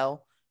as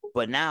well.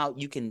 But now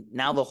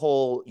the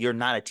whole you're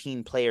not a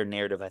team player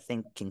narrative, I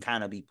think, can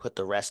kind of be put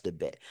to rest a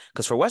bit.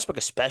 Because for Westbrook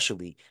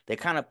especially, they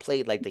kind of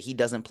played like he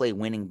doesn't play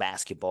winning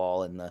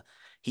basketball and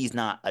he's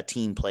not a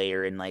team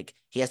player and like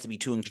he has to be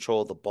too in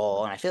control of the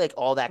ball. And I feel like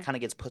all that kind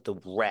of gets put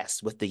to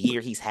rest with the year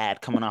he's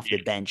had coming off the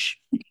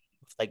bench,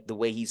 like the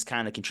way he's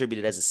kind of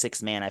contributed as a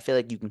sixth man. I feel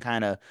like you can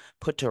kind of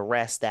put to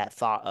rest that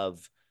thought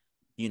of,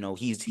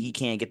 he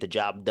can't get the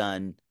job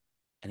done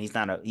and he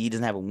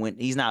doesn't have a win.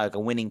 He's not like a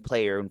winning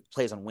player and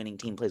plays on a winning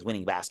team, plays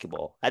winning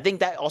basketball. I think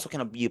that also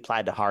can be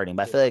applied to Harden,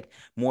 but I feel like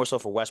more so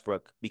for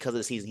Westbrook because of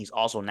the season he's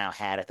also now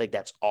had. I think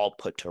that's all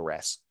put to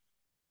rest.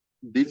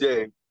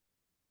 DJ,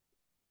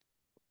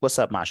 What's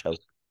up, Macho?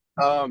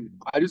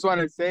 I just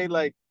want to say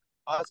like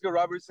Oscar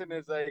Robertson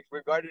is like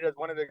regarded as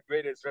one of the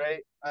greatest,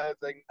 right? As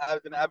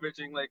an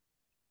averaging like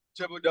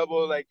triple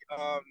double like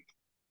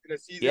in a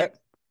season. Yep.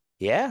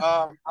 Yeah.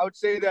 I would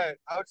say that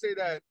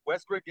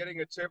Westbrook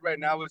getting a chip right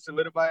now would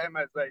solidify him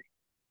as like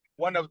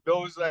one of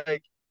those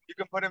like you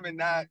can put him in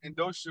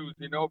those shoes,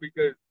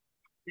 because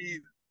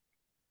he's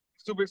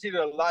superseded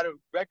a lot of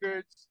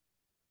records.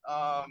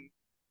 Um,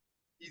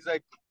 he's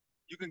like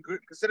you can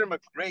consider him a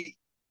great,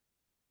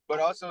 but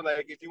also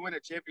like if you win a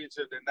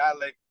championship, then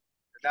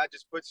that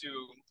just puts you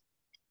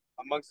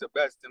amongst the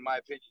best, in my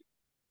opinion.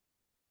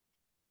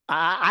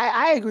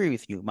 I agree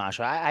with you,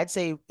 Masha. I'd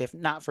say if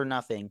not for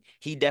nothing,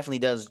 he definitely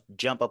does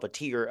jump up a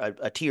tier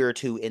or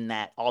two in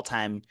that all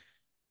time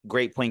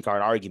great point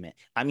guard argument.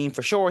 I mean,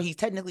 for sure, he's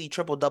technically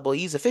triple double.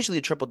 He's officially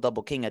a triple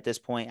double king at this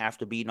point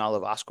after beating all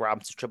of Oscar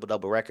Robinson's triple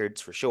double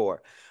records for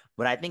sure.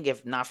 But I think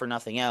if not for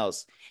nothing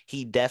else,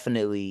 he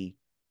definitely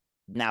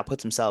now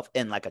puts himself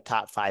in like a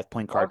top five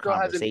point guard Also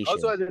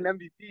conversation. has an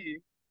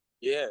MVP.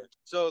 Yeah,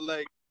 So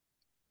like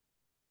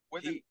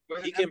with he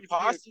an can MVP,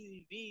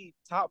 possibly be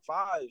top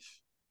five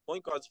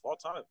point guards of all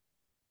time,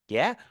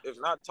 Yeah, if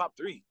not top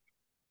three.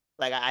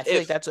 like I feel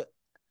like If that's a.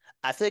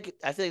 I feel like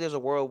there's a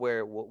world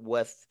where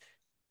with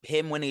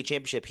him winning a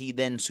championship, he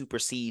then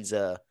supersedes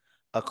a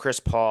Chris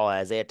Paul,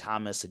 Isaiah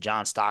Thomas, a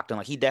John Stockton.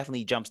 Like he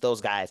definitely jumps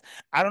those guys.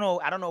 I don't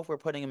know. I don't know if we're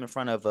putting him in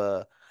front of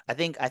I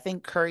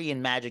think Curry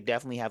and Magic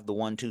definitely have the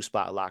 1-2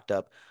 spot locked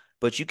up.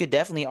 But you could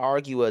definitely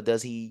argue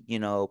does he,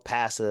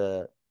 pass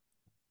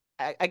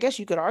I guess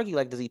you could argue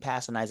like does he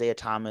pass an Isaiah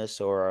Thomas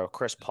or a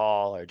Chris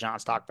Paul or John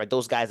Stockton, like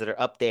those guys that are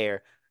up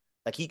there,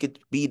 like he could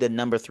be the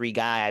number three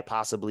guy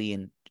possibly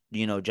and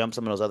jump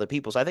some of those other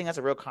people. So I think that's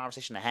a real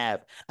conversation to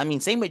have. I mean,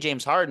 same with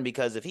James Harden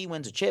because if he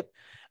wins a chip,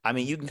 I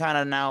mean, you can kind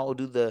of now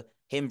do the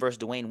him versus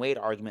Dwayne Wade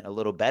argument a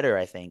little better.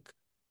 I think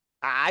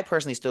I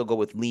personally still go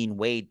with lean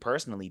Wade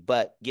personally,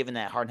 but given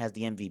that Harden has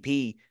the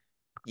MVP,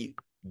 you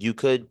you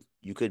could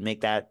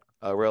make that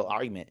a real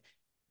argument.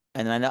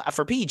 And I know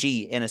for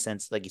PG, in a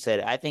sense, like you said,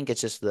 I think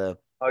it's just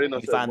Harden you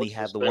also has finally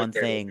multiple have the scoring one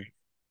titles. thing.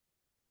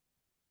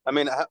 I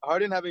mean,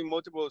 Harden having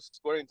multiple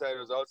scoring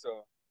titles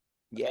also.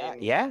 I Yeah, mean,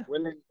 yeah.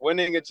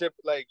 winning a chip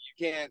like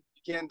you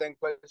can't then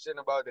question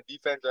about the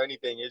defense or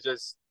anything. It's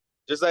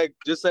just like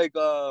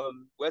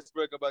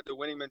Westbrook about the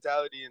winning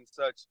mentality and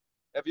such.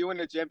 If you win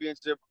a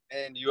championship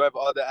and you have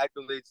all the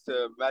accolades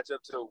to match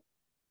up to,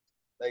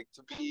 like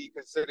to be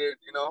considered,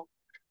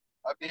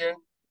 up there,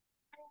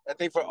 I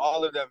think for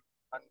all of them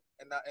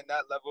in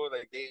that level,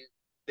 like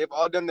they've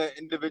all done the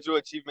individual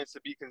achievements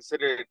to be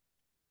considered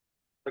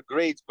the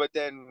greats, but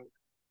then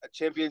a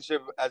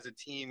championship as a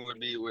team would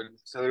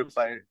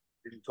solidify it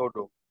in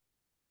total.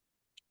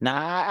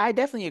 Nah, I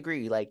definitely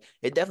agree. Like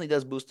it definitely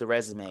does boost the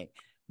resume.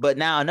 But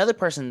now another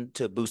person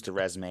to boost the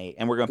resume,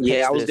 and we're gonna yeah,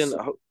 pitch I was this.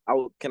 gonna.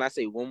 Can I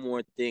say one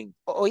more thing?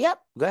 Oh,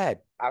 yep. Go ahead.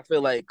 I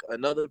feel like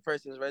another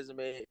person's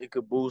resume it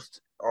could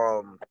boost.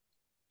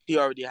 He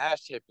already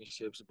has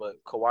championships,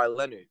 but Kawhi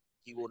Leonard,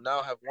 he will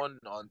now have won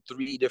on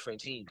three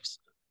different teams.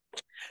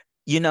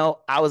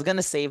 I was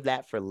gonna save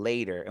that for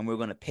later, and we are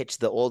gonna pitch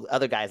the old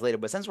other guys later.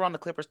 But since we're on the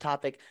Clippers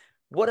topic,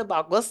 what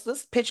about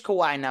let's pitch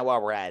Kawhi now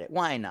while we're at it.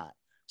 Why not?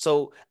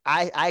 So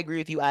I agree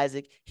with you,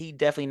 Isaac. He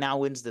definitely now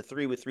wins the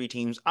three with three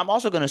teams. I'm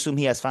also gonna assume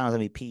he has Finals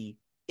MVP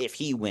if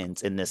he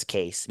wins in this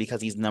case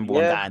because he's the number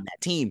one Yeah, guy in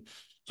that team.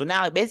 So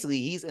now basically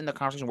he's in the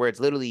conversation where it's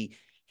literally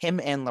him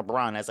and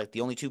LeBron as like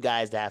the only two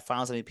guys that have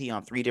Finals MVP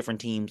on three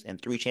different teams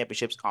and three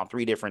championships on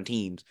three different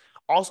teams.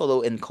 Also,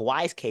 though, in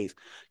Kawhi's case,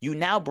 you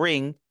now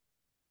bring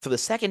for the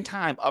second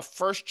time a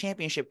first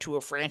championship to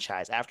a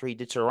franchise after he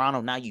did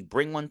Toronto. Now you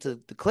bring one to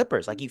the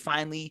Clippers. Like you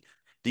finally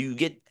do you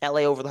get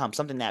LA over the hump?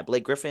 Something that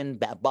Blake Griffin,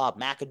 Bob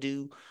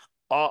McAdoo,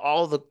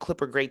 all the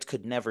Clipper greats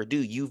could never do.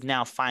 You've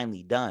now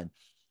finally done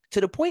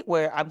to the point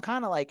where I'm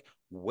kind of like,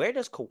 where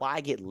does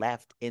Kawhi get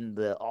left in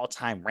the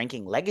all-time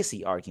ranking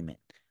legacy argument?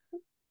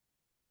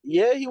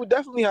 yeah, he would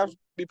definitely have to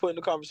be put in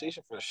the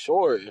conversation for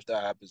sure if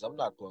that happens. I'm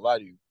not gonna lie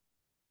to you.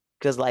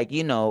 Because, like,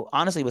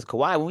 honestly, with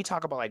Kawhi, when we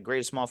talk about like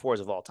greatest small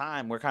forwards of all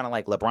time, we're kind of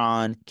like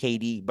LeBron,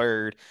 KD,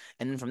 Bird,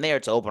 and then from there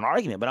it's an open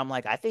argument. But I'm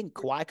like, I think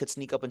Kawhi could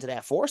sneak up into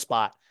that four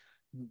spot,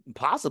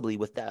 possibly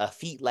with a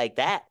feat like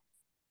that.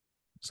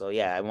 So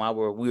yeah, and while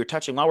we're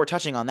touching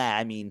on that,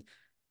 I mean,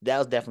 that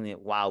was definitely a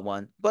wild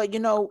one. But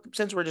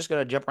since we're just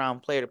gonna jump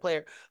around player to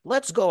player,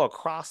 let's go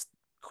across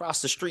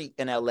the street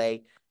in LA.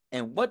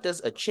 And what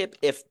does a chip,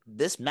 if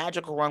this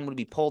magical run would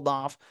be pulled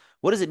off,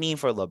 what does it mean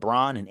for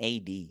LeBron and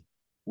AD?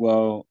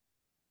 Well,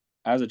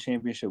 as a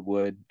championship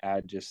would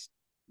add just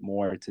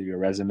more to your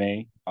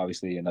resume.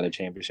 Obviously, another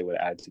championship would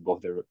add to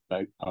both their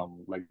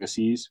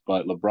legacies.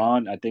 But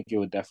LeBron, I think it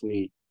would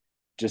definitely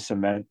just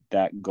cement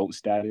that GOAT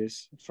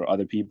status for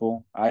other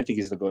people. I think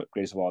he's the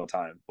greatest of all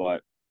time,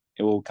 but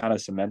it will kind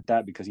of cement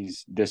that because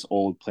he's this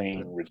old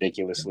playing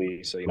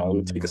ridiculously. So, it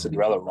would take a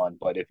Cinderella run.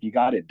 But if he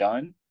got it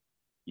done,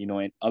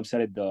 and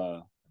upsetted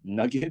the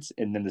Nuggets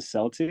and then the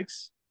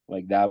Celtics,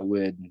 like that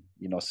would,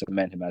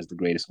 cement him as the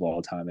greatest of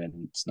all time.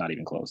 And it's not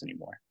even close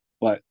anymore.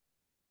 But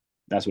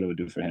that's what it would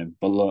do for him.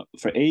 But look,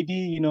 for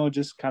AD,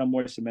 just kind of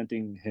more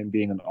cementing him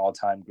being an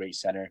all-time great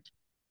center,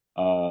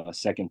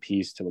 second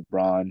piece to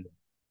LeBron,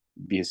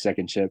 be his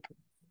second chip.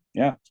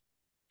 Yeah.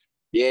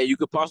 Yeah, you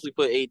could possibly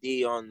put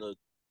AD on the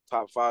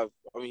top five.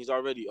 I mean, he's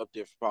already up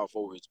there for power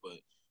forwards, but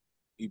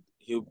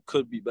he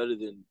could be better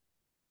than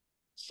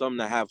some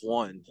that have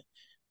won.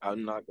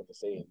 I'm not gonna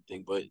say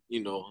anything, but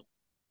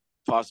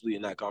possibly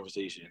in that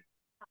conversation.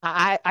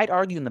 I'd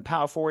argue in the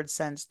power forward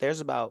sense,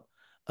 there's about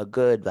a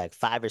good like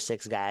 5 or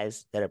 6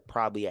 guys that are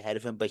probably ahead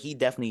of him, but he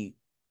definitely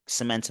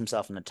cements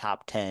himself in the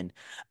top 10.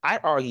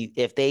 I'd argue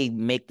if they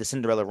make the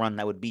Cinderella run,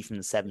 that would be from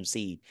the 7th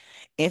seed.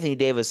 Anthony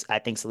Davis, I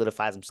think,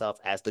 solidifies himself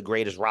as the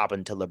greatest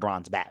Robin to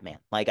LeBron's Batman.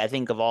 Like I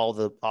think of all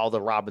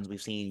the Robins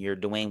we've seen, your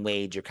Dwayne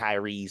Wade, your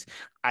Kyrie's,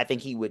 I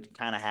think he would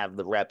kind of have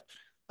the rep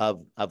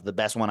of the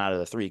best one out of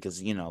the three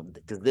because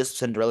this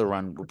Cinderella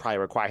run would probably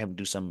require him to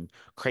do some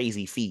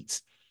crazy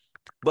feats.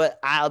 But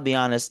I'll be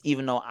honest,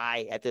 even though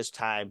I, at this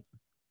time,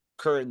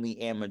 currently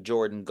am a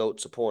Jordan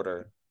GOAT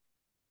supporter,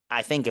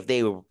 I think if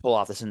they would pull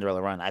off the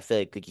Cinderella run, I feel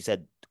like you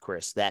said,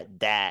 Chris, that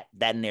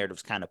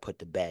narrative's kind of put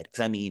to bed.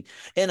 Because I mean,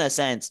 in a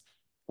sense,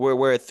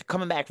 we're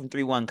coming back from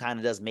 3-1 kind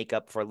of does make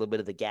up for a little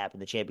bit of the gap in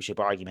the championship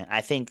argument.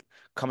 I think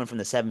coming from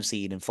the 7th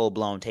seed and full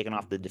blown, taking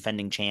off the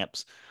defending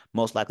champs,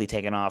 most likely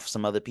taking off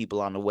some other people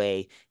on the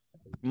way,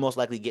 most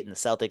likely getting the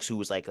Celtics, who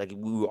was like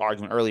we were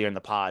arguing earlier in the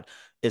pod,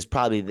 is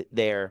probably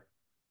their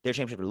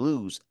championship to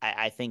lose.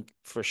 I think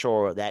for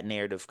sure that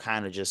narrative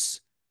kind of just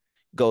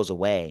goes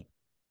away.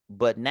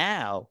 But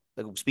now,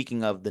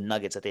 speaking of the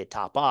Nuggets that they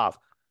top off,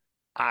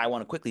 I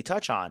want to quickly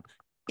touch on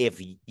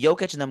if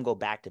Jokic and them go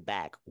back to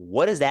back,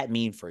 what does that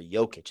mean for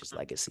Jokic's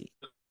legacy?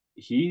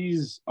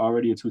 He's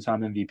already a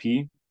two-time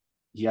MVP.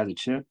 He has a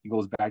chip. He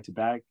goes back to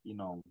back.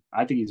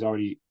 I think he's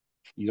already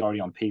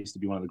on pace to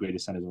be one of the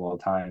greatest centers of all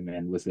time.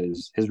 And with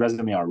his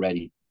resume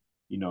already,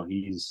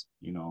 he's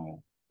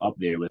up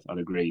there with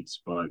other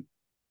greats. But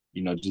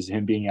just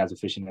him being as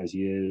efficient as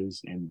he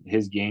is and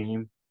his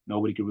game,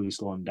 nobody could really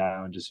slow him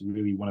down. Just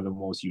really one of the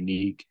most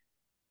unique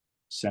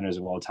centers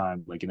of all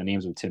time, like in the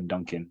names of Tim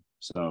Duncan.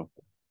 So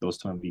those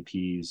two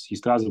MVPs, he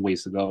still has a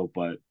ways to go,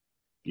 but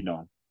you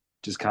know,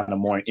 just kind of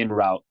more en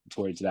route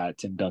towards that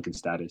Tim Duncan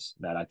status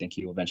that I think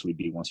he'll eventually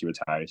be once he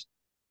retires.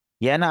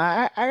 Yeah, no,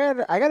 I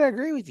gotta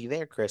agree with you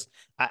there, Chris.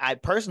 I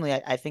personally,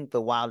 I think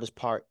the wildest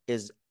part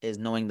is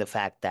knowing the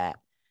fact that,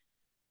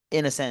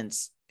 in a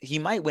sense, he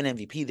might win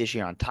MVP this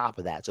year on top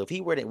of that. So if he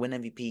were to win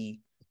MVP,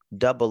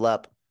 double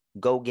up,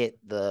 go get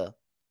the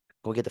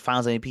go get the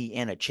Finals MVP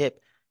and a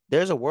chip,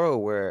 there's a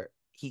world where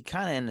he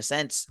kind of, in a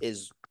sense,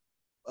 is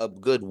a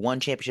good one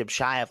championship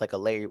shy of like a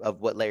Larry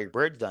of what Larry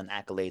Bird's done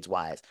accolades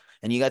wise.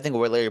 And you got to think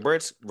of what Larry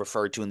Bird's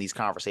referred to in these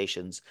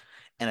conversations.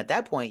 And at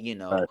that point,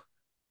 Right.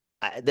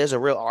 there's a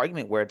real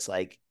argument where it's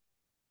like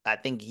I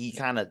think he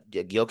kind of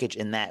Jokic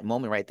in that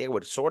moment right there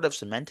would sort of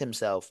cement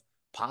himself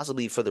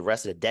possibly for the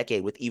rest of the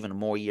decade with even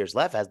more years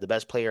left as the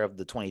best player of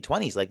the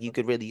 2020s. Like you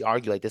could really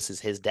argue like this is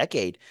his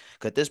decade.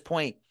 Because at this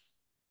point,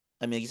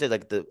 I mean, like you said,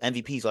 like the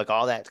MVPs, like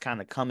all that's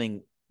kind of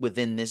coming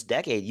within this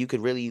decade. You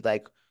could really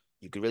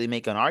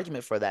make an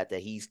argument for that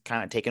he's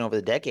kind of taken over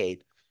the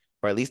decade,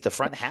 or at least the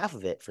front half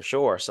of it for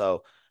sure.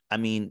 So, I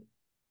mean,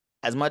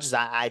 as much as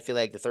I feel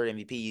like the third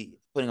MVP,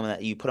 putting him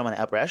you put him on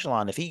the upper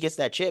echelon, if he gets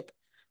that chip,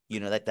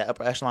 that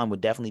upper echelon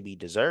would definitely be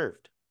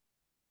deserved.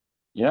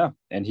 Yeah,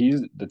 and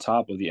he's the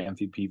top of the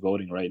MVP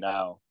voting right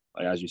now,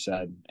 like as you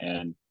said,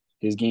 and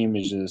his game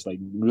is just like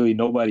really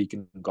nobody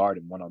can guard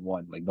him one on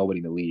one, like nobody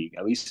in the league.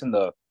 At least in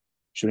the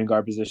shooting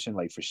guard position,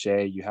 like for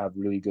Shea, you have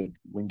really good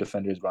wing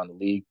defenders around the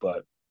league,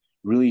 but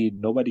really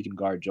nobody can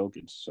guard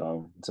Jokic.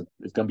 So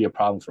it's gonna be a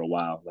problem for a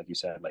while, like you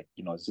said. Like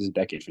this is a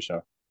decade for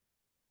sure.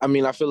 I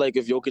mean, I feel like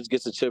if Jokic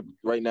gets a chip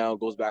right now,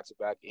 goes back to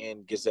back,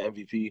 and gets the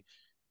MVP,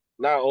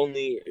 not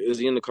only is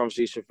he in the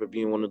conversation for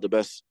being one of the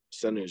best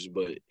centers,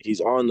 but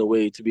he's on the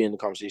way to be in the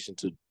conversation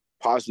to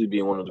possibly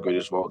being one of the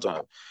greatest of all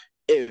time.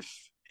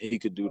 If he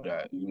could do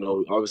that,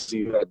 obviously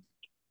he had to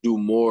do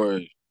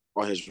more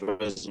on his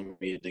resume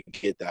to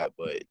get that,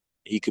 but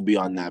he could be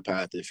on that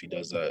path if he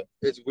does that.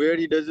 It's weird.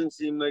 He doesn't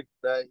seem like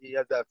that. He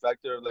has that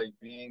factor of like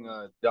being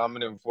a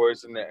dominant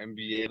force in the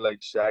NBA, like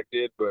Shaq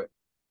did. But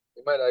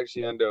he might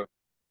actually end up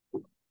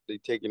they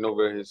taking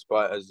over his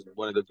spot as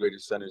one of the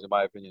greatest centers, in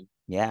my opinion.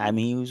 Yeah, I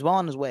mean, he was well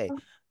on his way.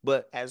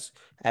 But as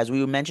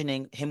we were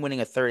mentioning, him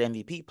winning a third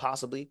MVP,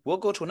 possibly, we'll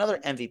go to another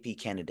MVP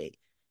candidate.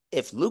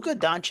 If Luka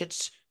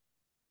Doncic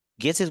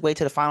gets his way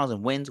to the finals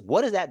and wins,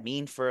 what does that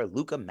mean for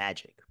Luka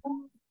Magic?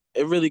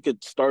 It really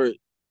could start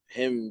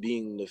him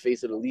being the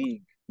face of the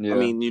league. Yeah. I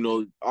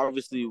mean,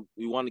 obviously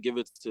we want to give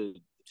it to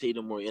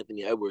Tatum or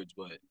Anthony Edwards,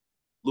 but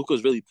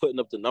Luka's really putting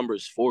up the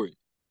numbers for it.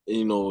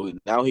 And,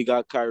 now he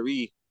got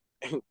Kyrie,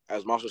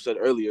 as Marshall said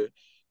earlier.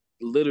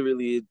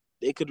 Literally,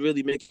 they could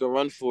really make a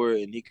run for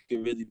it, and he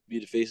could really be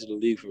the face of the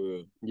league for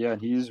real. Yeah,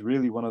 he's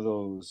really one of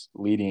those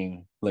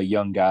leading like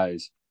young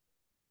guys,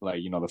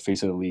 like the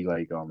face of the league,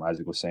 like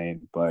Isaac was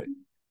saying. But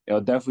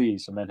it'll definitely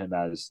cement him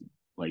as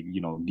like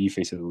the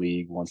face of the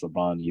league once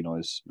LeBron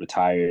is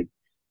retired.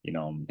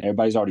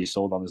 Everybody's already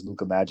sold on this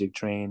Luka Magic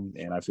train,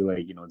 and I feel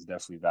like it's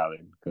definitely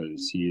valid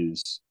because he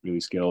is really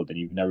skilled, and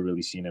you've never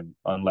really seen him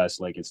unless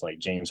like it's like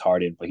James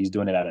Harden, but he's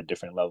doing it at a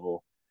different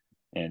level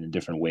and in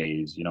different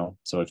ways.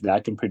 So if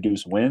that can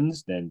produce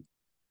wins, then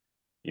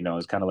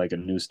it's kind of like a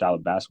new style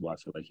of basketball. I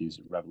feel like he's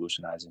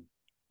revolutionizing.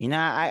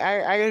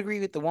 I agree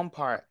with the one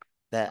part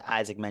that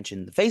Isaac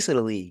mentioned, the face of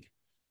the league.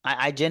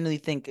 I genuinely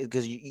think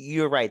because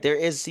you're right, there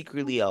is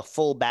secretly a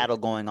full battle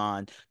going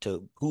on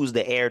to who's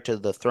the heir to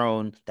the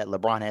throne that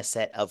LeBron has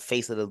set of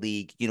face of the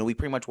league. We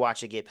pretty much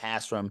watch it get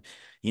passed from,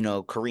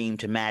 Kareem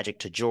to Magic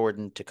to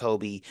Jordan to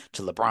Kobe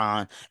to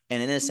LeBron,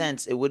 and in a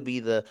sense, it would be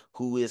the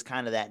who is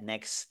kind of that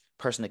next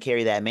person to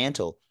carry that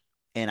mantle,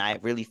 and I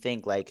really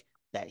think like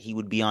that he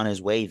would be on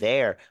his way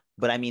there.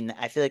 But I mean,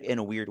 I feel like in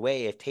a weird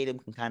way, if Tatum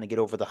can kind of get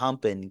over the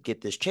hump and get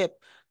this chip,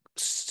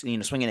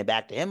 swinging it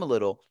back to him a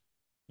little,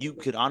 you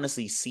could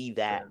honestly see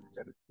that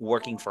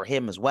working for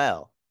him as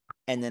well.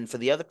 And then for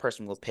the other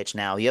person we'll pitch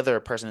now, the other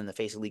person in the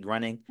face of the league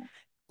running,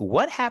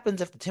 what happens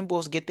if the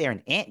Timberwolves get there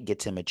and Ant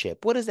gets him a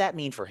chip? What does that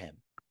mean for him?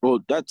 Well,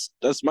 that's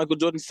Michael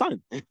Jordan's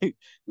son.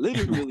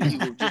 Literally, he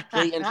will just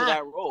play into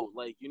that role.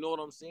 Like, you know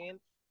what I'm saying?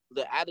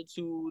 The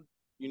attitude,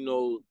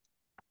 you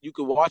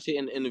could watch it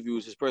in the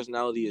interviews. His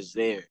personality is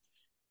there.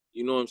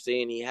 You know what I'm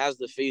saying? He has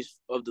the face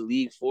of the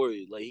league for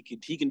it. Like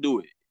he can do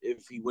it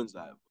if he wins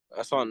that.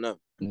 That's on them.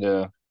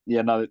 Yeah.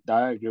 Yeah, no,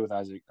 I agree with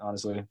Isaac,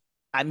 honestly.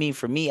 I mean,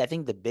 for me, I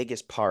think the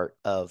biggest part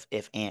of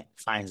if Ant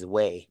finds a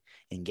way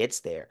and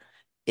gets there,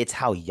 it's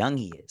how young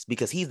he is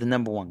because he's the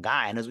number one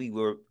guy. And as we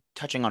were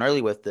touching on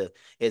earlier with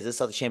is this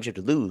the championship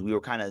to lose? We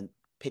were kind of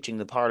pitching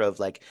the part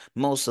of like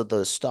most of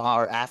the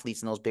star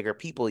athletes and those bigger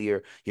people,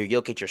 your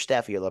Jokic, your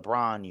Steph, your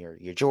LeBron,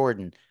 your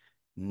Jordan,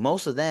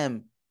 most of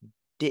them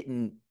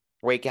didn't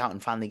break out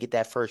and finally get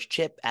that first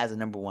chip as a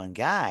number one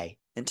guy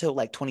until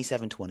like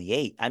 27,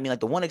 28. I mean, like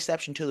the one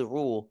exception to the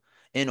rule,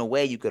 in a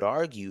way you could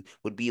argue,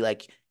 would be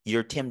like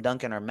your Tim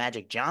Duncan or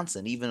Magic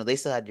Johnson, even though they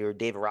still had your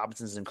David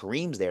Robinsons and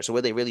Kareems there. So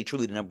were they really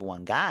truly the number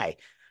one guy?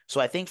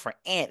 So I think for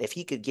Ant, if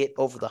he could get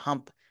over the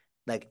hump,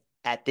 like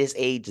at this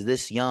age,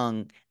 this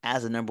young,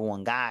 as a number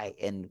one guy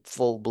and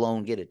full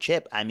blown get a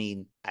chip, I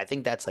mean, I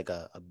think that's like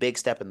a big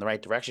step in the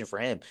right direction for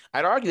him.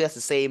 I'd argue that's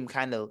the same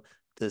kind of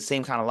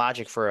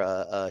logic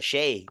for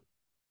Shea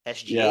Yeah, I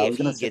SGA if was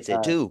gonna he say gets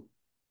it too.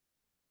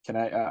 can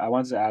I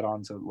wanted to add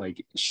on to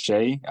like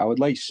Shea. I would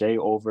like Shea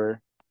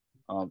over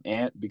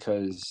Ant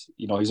because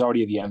he's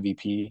already the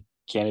MVP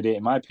candidate.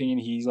 In my opinion,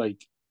 he's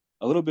like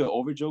a little bit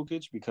over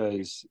Jokic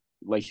because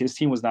like his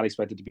team was not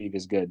expected to be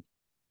this good,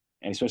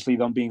 and especially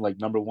them being like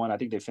number one. I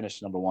think they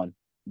finished number one.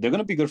 They're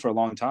gonna be good for a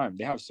long time.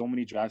 They have so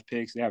many draft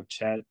picks. They have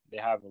Chet. They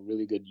have a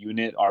really good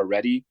unit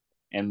already.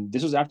 And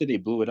this was after they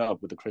blew it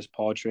up with the Chris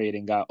Paul trade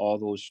and got all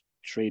those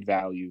trade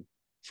value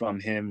from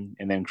him,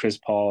 and then Chris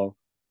Paul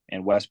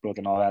and Westbrook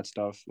and all that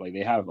stuff. Like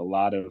they have a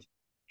lot of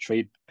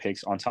trade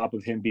picks on top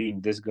of him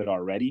being this good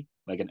already,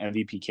 like an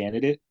MVP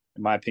candidate.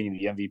 In my opinion,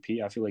 the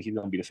MVP. I feel like he's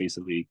gonna be the face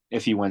of the league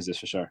if he wins this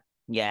for sure.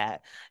 Yeah,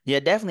 yeah,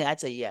 definitely. I'd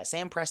say yeah.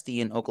 Sam Presti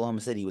in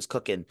Oklahoma City was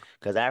cooking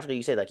because after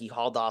you said like he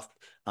hauled off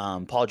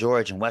Paul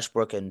George and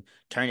Westbrook and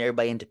turned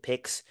everybody into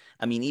picks.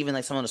 I mean, even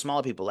like some of the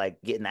smaller people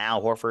like getting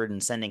Al Horford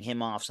and sending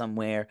him off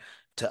somewhere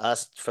to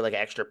us for like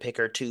an extra pick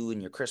or two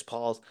and your Chris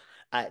Pauls.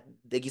 I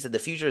like you said, the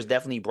future is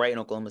definitely bright in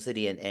Oklahoma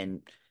City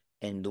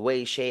and the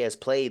way Shea has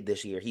played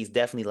this year, he's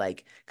definitely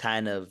like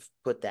kind of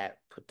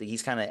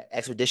he's kind of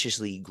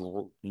expeditiously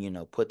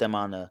put them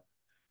on a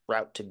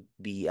route to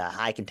be a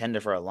high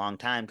contender for a long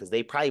time because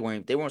they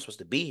weren't supposed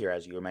to be here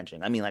as you were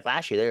mentioning. I mean, like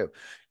last year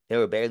they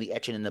were barely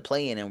etching in the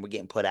play-in and were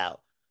getting put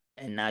out,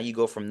 and now you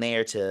go from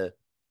there to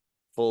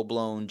full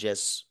blown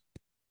just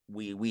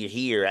we're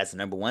here as the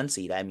number one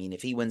seed. I mean,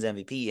 if he wins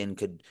MVP and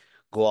could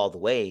go all the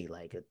way,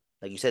 like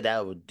you said,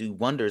 that would do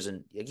wonders.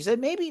 And like you said,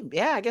 maybe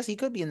yeah, I guess he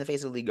could be in the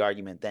face of the league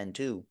argument then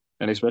too.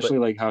 And especially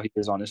But like how he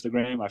is on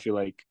Instagram. I feel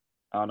like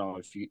I don't know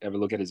if you ever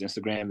look at his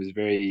Instagram. Is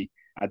very.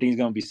 I think he's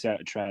gonna be set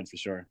a trend for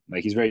sure.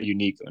 Like he's very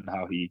unique on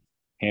how he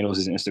handles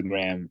his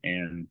Instagram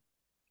and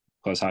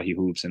plus how he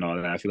hoops and all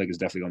that. I feel like it's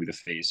definitely gonna be the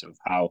face of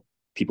how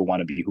people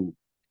want to be hoop,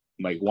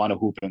 like want to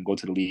hoop and go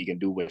to the league and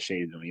do what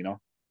Shay's doing.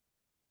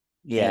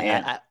 yeah,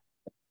 And I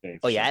Shay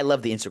oh for yeah, sure. I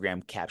love the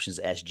Instagram captions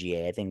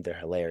SGA. I think they're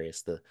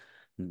hilarious.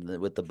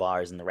 with the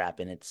bars and the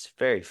rapping. It's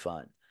very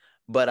fun.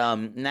 But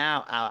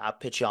now I'll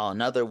pitch y'all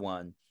another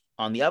one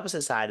on the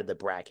opposite side of the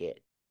bracket.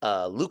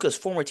 Luka's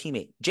former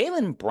teammate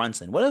Jalen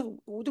Brunson.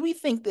 What do we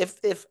think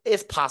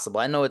if possible?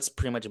 I know it's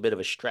pretty much a bit of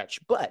a stretch,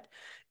 but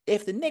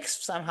if the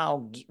Knicks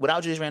somehow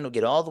without Julius Randle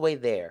get all the way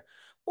there,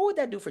 what would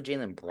that do for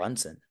Jalen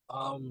Brunson?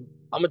 I'm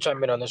gonna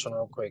chime in on this one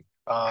real quick.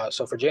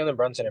 So for Jalen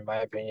Brunson, in my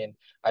opinion,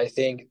 I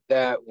think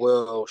that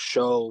will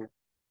show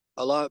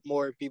a lot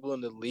more people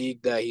in the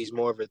league that he's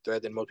more of a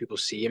threat than most people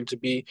see him to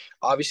be.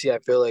 Obviously, I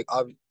feel like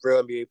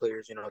real NBA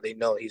players, they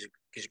know he's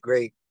a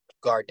great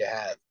guard to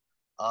have.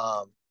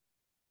 Um,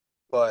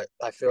 but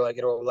I feel like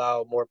it'll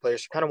allow more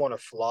players to kind of want to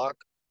flock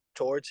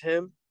towards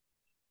him,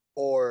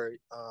 or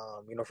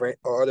for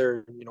or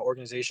other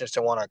organizations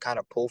to want to kind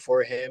of pull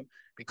for him,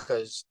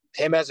 because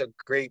him as a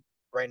great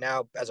right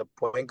now as a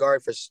point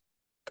guard, for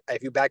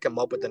if you back him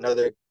up with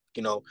another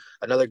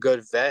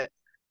good vet,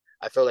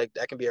 I feel like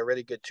that can be a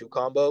really good two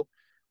combo,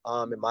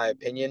 in my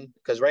opinion.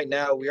 Because right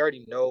now we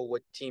already know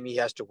what team he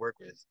has to work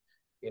with.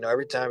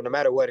 Every time, no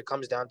matter what, it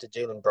comes down to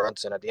Jalen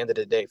Brunson at the end of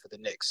the day for the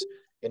Knicks.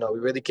 We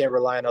really can't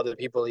rely on other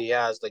people he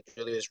has, like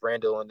Julius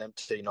Randle and them,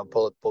 to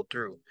pull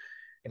through.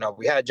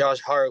 We had Josh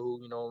Hart,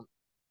 who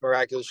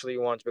miraculously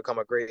wanted to become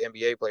a great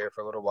NBA player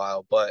for a little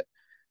while, but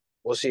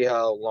we'll see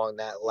how long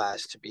that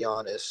lasts, to be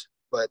honest.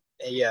 But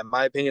yeah, in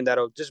my opinion,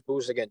 that'll just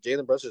boost again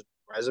Jalen Brunson's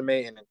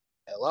resume and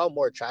allow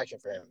more attraction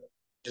for him.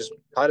 Just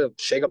try to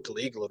shake up the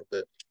league a little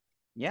bit.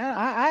 Yeah,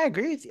 I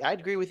agree with you. I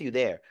agree with you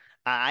there.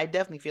 I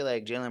definitely feel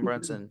like Jalen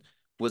Brunson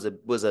was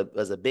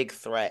a big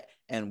threat,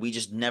 and we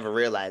just never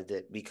realized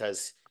it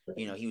because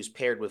he was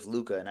paired with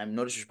Luka, and I'm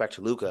no disrespect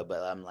to Luka,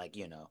 but I'm like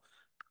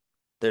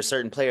there's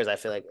certain players I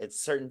feel like it's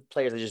certain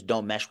players that just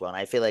don't mesh well, and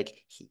I feel like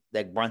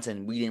like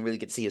Brunson, we didn't really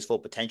get to see his full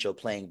potential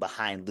playing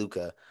behind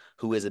Luka,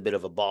 who is a bit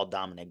of a ball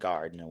dominant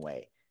guard in a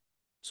way.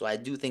 So I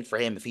do think for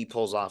him, if he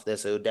pulls off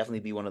this, it would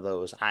definitely be one of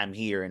those I'm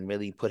here and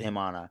really put him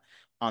on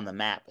the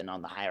map and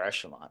on the higher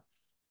echelon.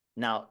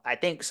 Now, I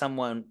think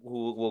someone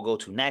who we'll go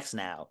to next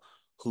now,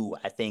 who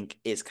I think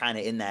is kind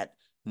of in that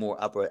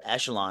more upper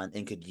echelon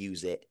and could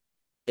use it,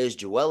 is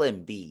Joel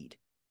Embiid.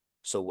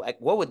 So, like,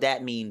 what would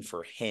that mean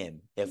for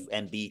him if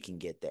Embiid can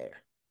get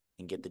there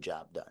and get the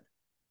job done?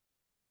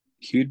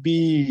 He would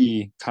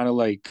be kind of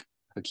like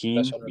That's Hakeem.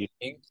 what I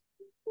think.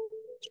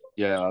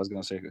 Yeah, I was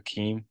gonna say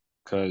Hakeem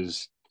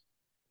because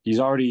he's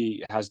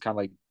already has kind of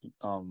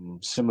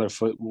like similar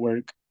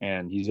footwork,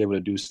 and he's able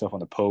to do stuff on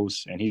the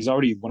post, and he's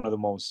already one of the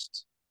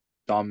most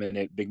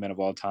dominant big men of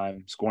all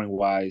time, scoring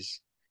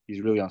wise.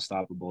 He's really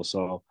unstoppable.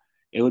 So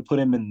it would put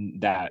him in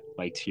that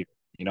like tier.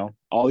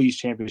 All these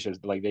championships,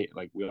 like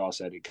we all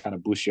said, it kind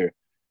of boosts your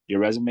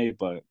resume.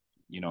 But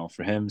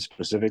for him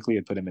specifically,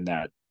 it put him in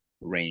that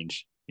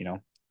range.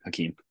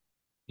 Hakeem.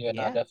 Yeah,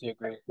 no, I Yeah. definitely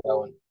agree with that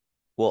one.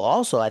 Well,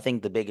 also, I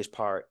think the biggest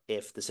part,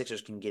 if the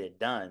Sixers can get it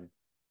done,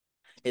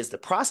 is the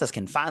process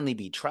can finally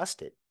be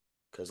trusted.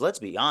 Because let's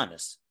be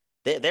honest,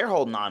 they're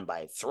holding on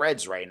by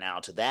threads right now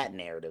to that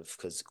narrative.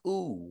 Because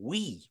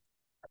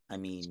I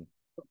mean,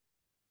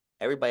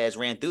 everybody has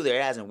ran through there.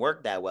 It hasn't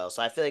worked that well.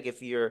 So I feel like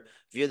if you're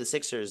the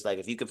Sixers, like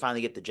if you can finally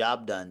get the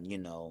job done,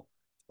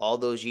 all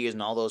those years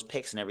and all those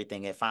picks and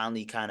everything, it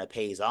finally kind of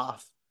pays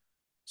off.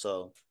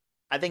 So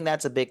I think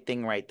that's a big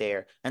thing right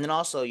there. And then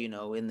also,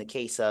 in the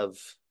case of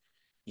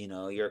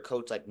you're a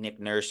coach like Nick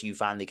Nurse, you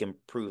finally can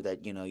prove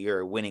that, you're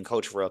a winning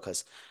coach for real.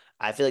 Because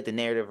I feel like the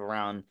narrative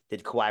around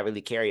did Kawhi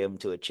really carry him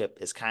to a chip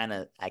is I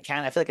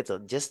feel like it's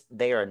just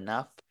there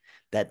enough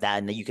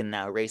that you can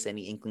now erase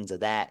any inklings of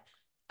that.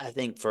 I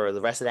think for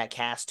the rest of that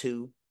cast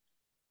too,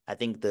 I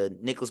think the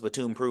Nicholas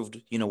Batum proved,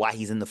 why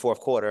he's in the fourth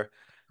quarter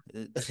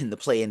in the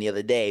play in the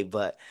other day.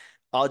 But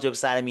all jokes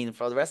aside, I mean,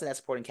 for the rest of that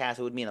supporting cast,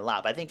 it would mean a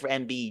lot. But I think for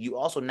MB, you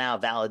also now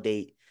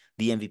validate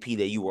the MVP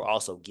that you were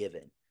also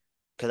given.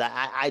 Because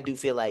I do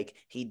feel like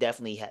he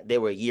definitely they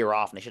were a year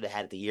off and they should have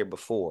had it the year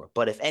before.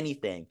 But if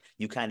anything,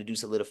 you kind of do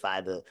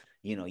solidify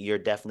you're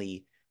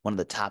definitely one of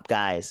the top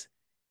guys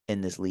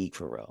in this league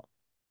for real.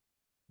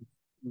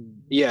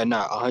 Yeah, no,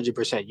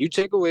 100%. You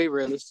take away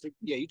realistic.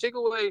 Yeah, you take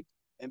away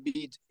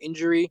Embiid's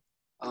injury.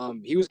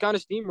 He was kind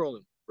of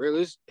steamrolling.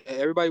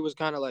 Everybody was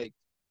kind of like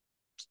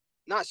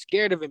not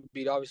scared of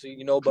Embiid,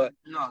 obviously, but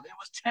No, they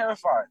was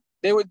terrified.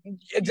 they would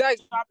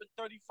exactly. Dropping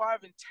 35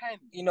 and 10.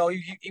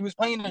 He was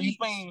playing. He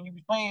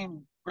was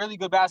playing really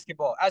good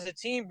basketball. As a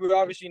team, we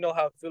obviously know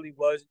how Philly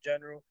was in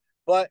general,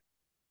 but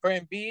for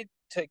Embiid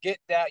to get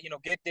that,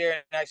 get there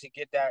and actually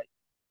get that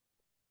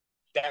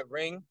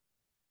ring,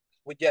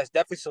 would yes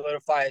definitely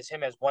solidifies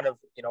him as one of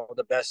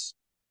the best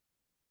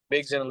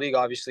bigs in the league,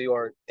 obviously,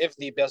 or if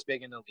the best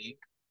big in the league,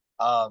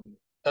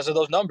 because of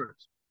those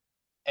numbers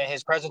and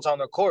his presence on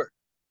the court.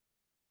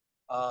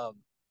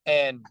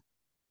 And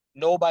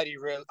nobody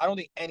really, I don't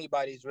think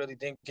anybody's really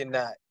thinking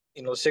that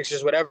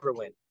Sixers would ever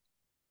win.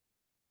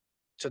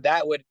 So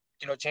that would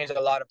change a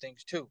lot of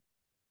things too.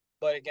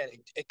 But again,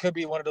 it could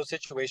be one of those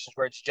situations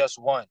where it's just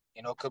one.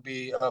 It could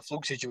be a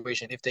fluke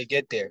situation if they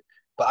get there.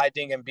 But I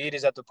think Embiid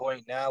is at the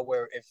point now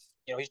where if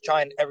he's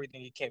trying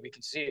everything he can, we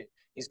can see it.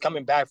 He's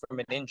coming back from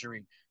an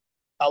injury.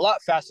 a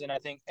lot faster than I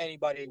think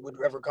anybody would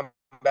ever come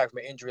back from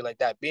an injury like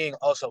that. Being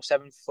also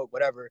 7 foot,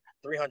 whatever,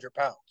 300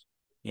 pounds.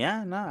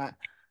 Yeah, no,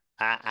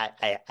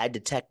 I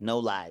detect no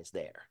lies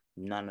there,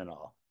 none at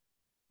all.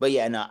 But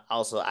yeah, no.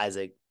 Also,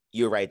 Isaac,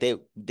 you're right.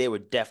 They were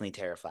definitely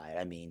terrified.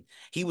 I mean,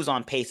 he was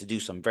on pace to do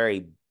some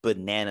very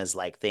bananas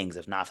like things,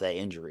 if not for that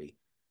injury.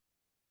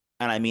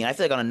 And I mean, I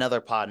feel like on another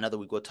pod, another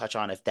week, we'll touch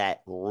on if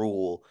that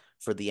rule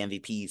for the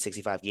MVP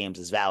 65 games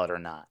is valid or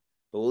not.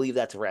 But we'll leave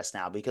that to rest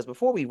now because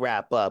before we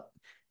wrap up,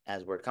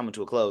 as we're coming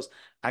to a close,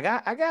 I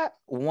got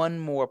one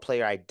more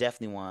player I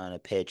definitely want to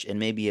pitch and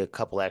maybe a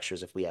couple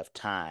extras if we have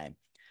time.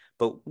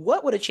 But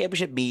what would a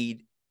championship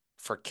be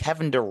for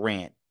Kevin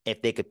Durant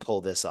if they could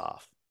pull this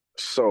off?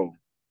 So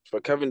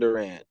for Kevin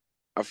Durant,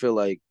 I feel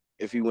like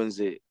if he wins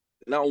it,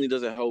 not only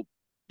does it help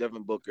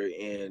Devin Booker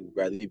and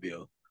Bradley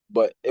Beal,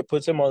 but it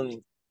puts him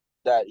on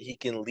that he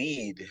can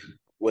lead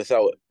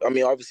without. I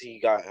mean, obviously he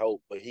got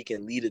help, but he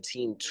can lead a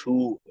team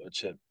to a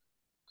chip.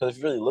 Because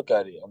if you really look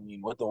at it, I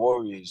mean, with the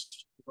Warriors,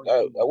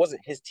 that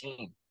wasn't his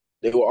team.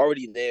 They were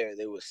already there.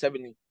 They were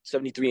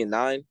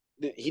 73-9.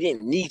 He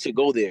didn't need to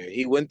go there.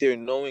 He went there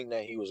knowing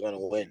that he was gonna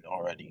win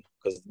already.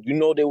 Because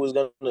they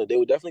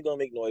were definitely gonna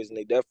make noise, and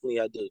they definitely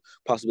had the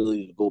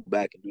possibility to go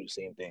back and do the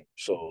same thing.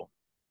 So,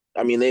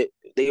 I mean,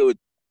 they were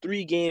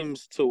 3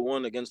 games to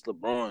 1 against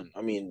LeBron.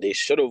 I mean, they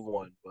should have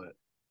won, but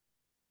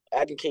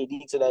adding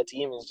KD to that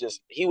team is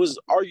just he was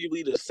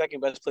arguably the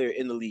second best player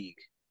in the league,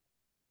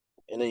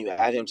 and then you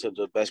add him to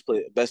the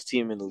best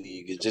team in the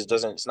league. It just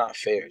doesn't. It's not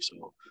fair.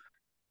 So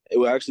it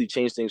will actually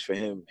change things for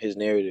him, his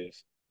narrative.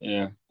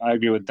 Yeah, I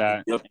agree with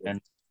that. Yep. And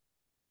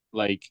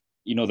like,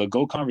 the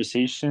GOAT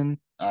conversation,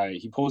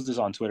 he posted this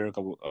on Twitter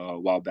a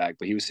while back,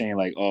 but he was saying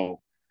like, oh,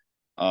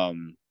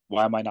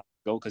 why am I not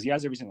GOAT? Because he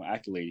has every single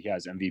accolade. He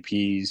has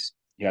MVPs,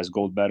 he has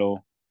gold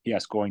medal, he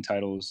has scoring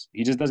titles.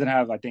 He just doesn't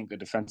have, I think, a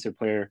defensive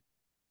player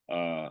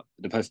of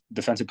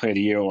the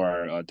year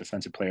or a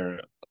defensive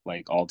player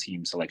like all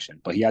team selection.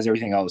 But he has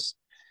everything else.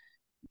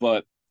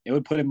 But it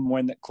would put him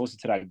more closer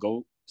to that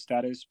GOAT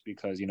status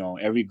because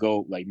every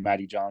GOAT like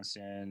Matty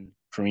Johnson,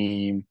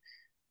 Kareem,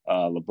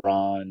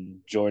 LeBron,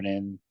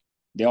 Jordan,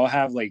 they all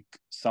have like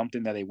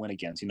something that they win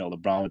against.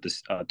 LeBron with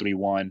this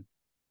 3-1,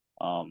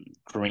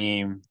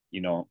 Kareem,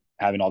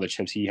 having all the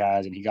chips he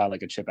has, and he got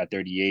like a chip at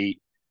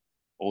 38,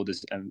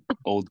 oldest and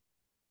old,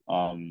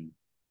 um,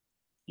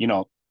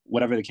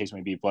 whatever the case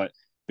may be. But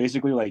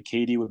basically, like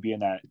KD would be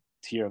in that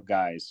tier of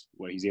guys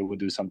where he's able to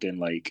do something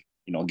like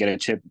get a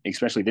chip,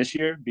 especially this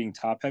year being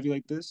top heavy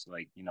like this.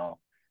 Like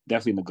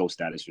definitely in the GOAT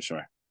status for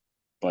sure.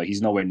 But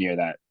he's nowhere near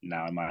that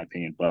now, in my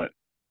opinion. But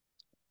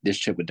this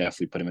chip would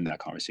definitely put him in that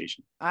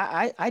conversation.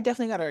 I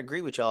definitely got to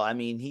agree with y'all. I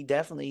mean, he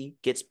definitely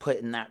gets put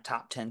in that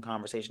top 10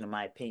 conversation, in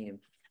my opinion.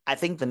 I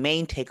think the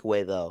main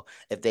takeaway, though,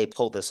 if they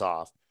pull this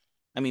off,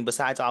 I mean,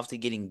 besides obviously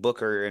getting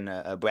Booker and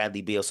a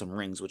Bradley Beal some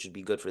rings, which would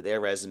be good for their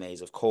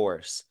resumes, of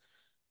course,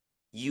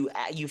 you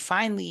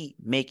finally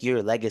make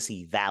your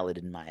legacy valid,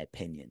 in my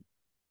opinion.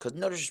 Because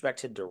no disrespect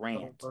to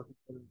Durant,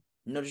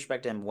 no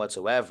disrespect to him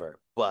whatsoever,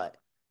 but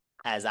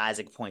as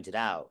Isaac pointed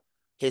out,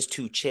 his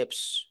 2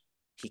 chips,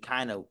 he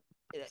kind of,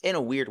 in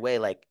a weird way,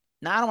 like,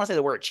 now I don't want to say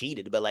the word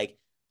cheated, but like,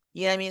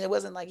 yeah, I mean, it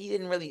wasn't like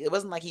it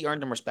wasn't like he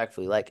earned them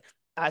respectfully. Like,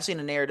 I've seen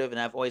a narrative and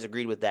I've always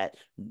agreed with that.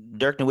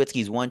 Dirk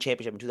Nowitzki's 1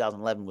 championship in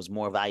 2011 was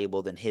more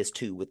valuable than his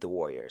 2 with the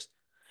Warriors.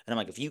 And I'm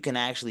like, if you can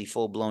actually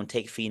full blown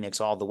take Phoenix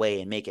all the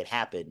way and make it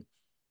happen,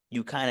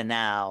 you kind of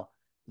now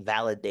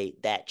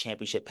validate that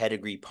championship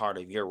pedigree part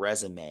of your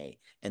resume,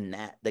 and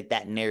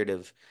that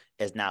narrative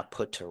is now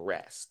put to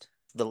rest.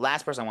 The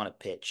last person I want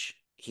to pitch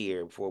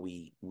here before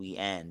we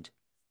end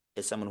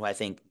is someone who I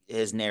think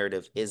his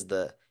narrative is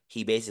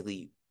he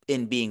basically,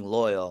 in being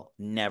loyal,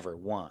 never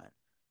won.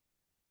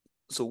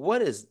 So what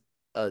does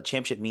a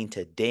championship mean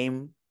to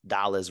Dame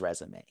Dollars'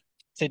 resume?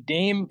 To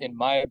Dame, in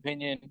my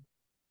opinion,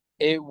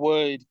 it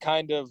would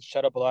kind of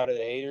shut up a lot of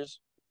the haters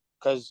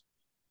because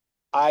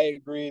I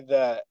agree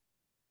that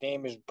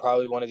Dame is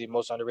probably one of the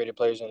most underrated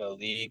players in the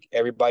league.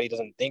 Everybody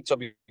doesn't think so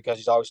because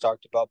he's always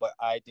talked about, but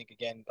I think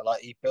again a lot.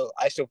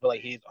 I still feel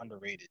like he's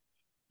underrated.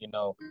 You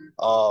know,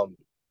 um,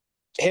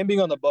 him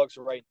being on the Bucks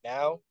right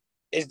now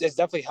is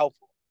definitely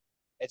helpful.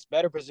 It's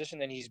better position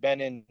than he's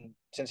been in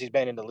since he's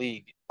been in the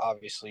league,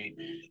 obviously.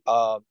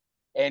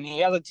 And he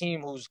has a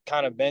team who's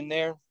kind of been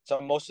there,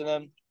 most of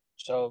them.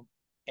 So,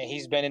 and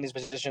he's been in these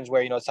positions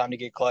where it's time to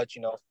get clutch.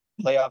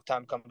 Playoff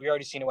time comes. We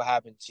already seen what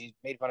happens. He's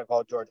made fun of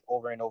Paul George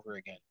over and over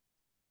again.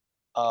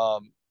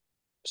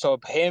 So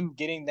him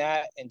getting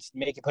that and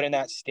putting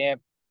that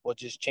stamp will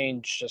just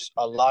change just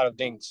a lot of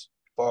things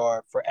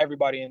for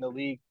everybody in the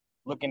league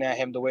looking at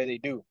him the way they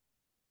do.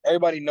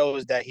 Everybody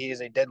knows that he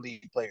is a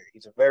deadly player.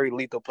 He's a very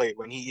lethal player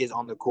when he is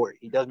on the court.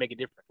 He does make a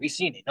difference. We've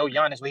seen it. No,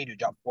 Giannis, what he do?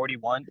 Drop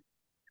 41.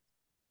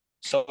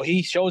 So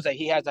he shows that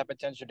he has that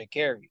potential to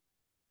carry.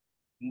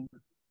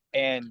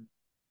 And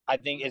I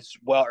think it's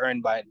well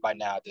earned by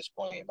now at this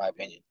point, in my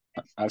opinion.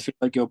 I feel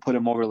like you'll put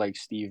him over like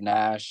Steve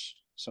Nash,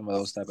 some of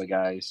those type of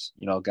guys,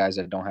 guys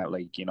that don't have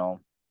like, that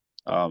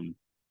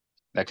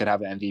could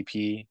have an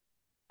MVP,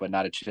 but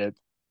not a chip,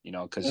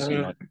 because,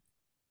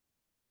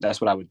 That's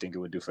what I would think it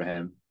would do for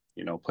him.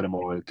 Put him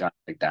over with guys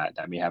like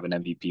that may have an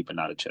MVP but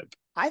not a chip.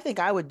 I think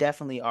I would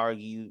definitely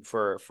argue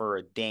for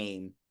a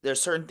Dame. There's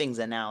certain things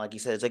that now, like you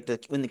said, it's like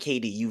when the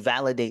KD, you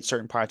validate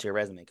certain parts of your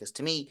resume. Because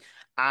to me,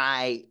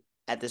 I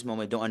at this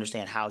moment don't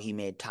understand how he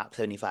made top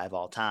 75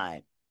 all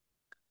time.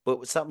 But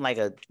with something like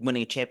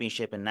winning a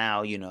championship and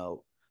now,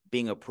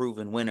 being a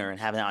proven winner and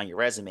having that on your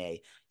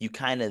resume, you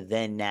kind of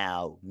then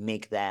now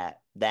make that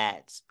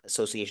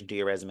association to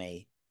your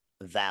resume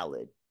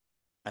valid.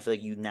 I feel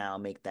like you now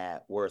make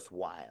that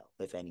worthwhile,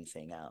 if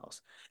anything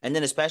else. And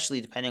then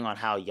especially depending on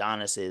how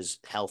Giannis is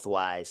health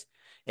wise,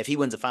 if he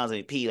wins the Finals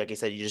MVP, like I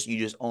said, you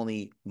just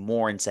only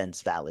more in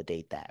sense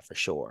validate that for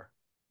sure.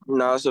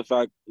 No, that's a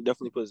fact. He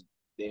definitely puts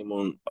Dame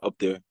on up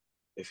there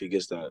if he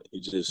gets that.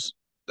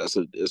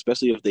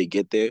 Especially if they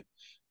get there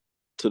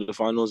to the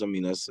finals. I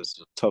mean, that's a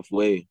tough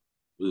way,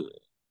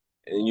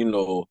 and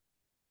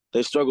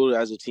they struggled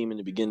as a team in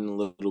the beginning a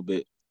little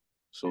bit.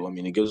 So I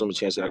mean, it gives them a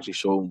chance to actually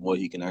show him what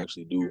he can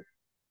actually do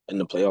in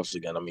the playoffs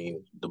again. I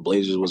mean, the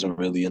Blazers wasn't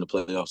really in the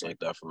playoffs like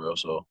that for real.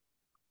 So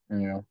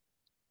yeah,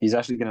 he's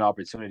actually getting an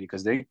opportunity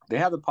because they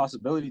have the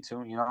possibility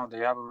to. They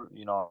have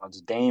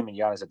it's Dame and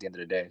Giannis at the end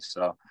of the day.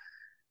 So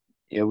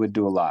it would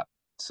do a lot.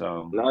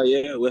 So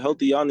yeah, with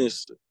healthy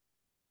Giannis,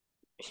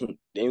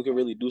 Dame could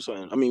really do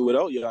something. I mean,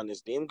 without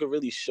Giannis, Dame could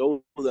really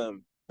show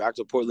them back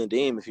to Portland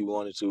Dame if he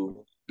wanted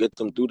to get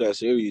them through that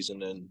series,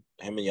 and then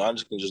him and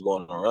Giannis can just go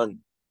on a run.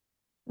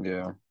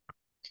 Yeah.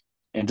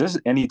 And just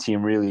any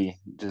team, really,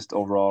 just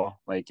overall,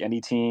 like any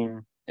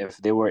team, if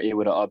they were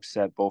able to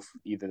upset both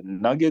either the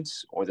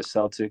Nuggets or the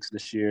Celtics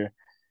this year,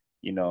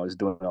 is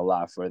doing a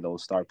lot for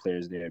those star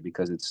players there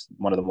because it's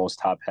one of the most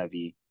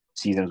top-heavy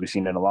seasons we've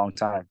seen in a long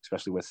time,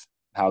 especially with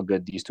how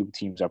good these two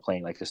teams are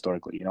playing, like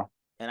historically.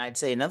 And I'd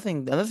say another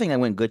thing that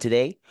went good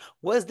today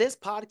was this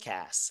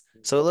podcast.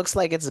 So it looks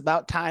like it's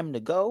about time to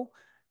go.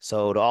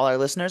 So to all our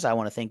listeners, I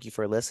want to thank you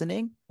for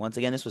listening. Once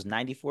again, this was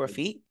 94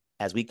 Feet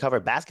as we cover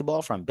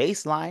basketball from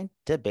baseline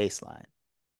to baseline.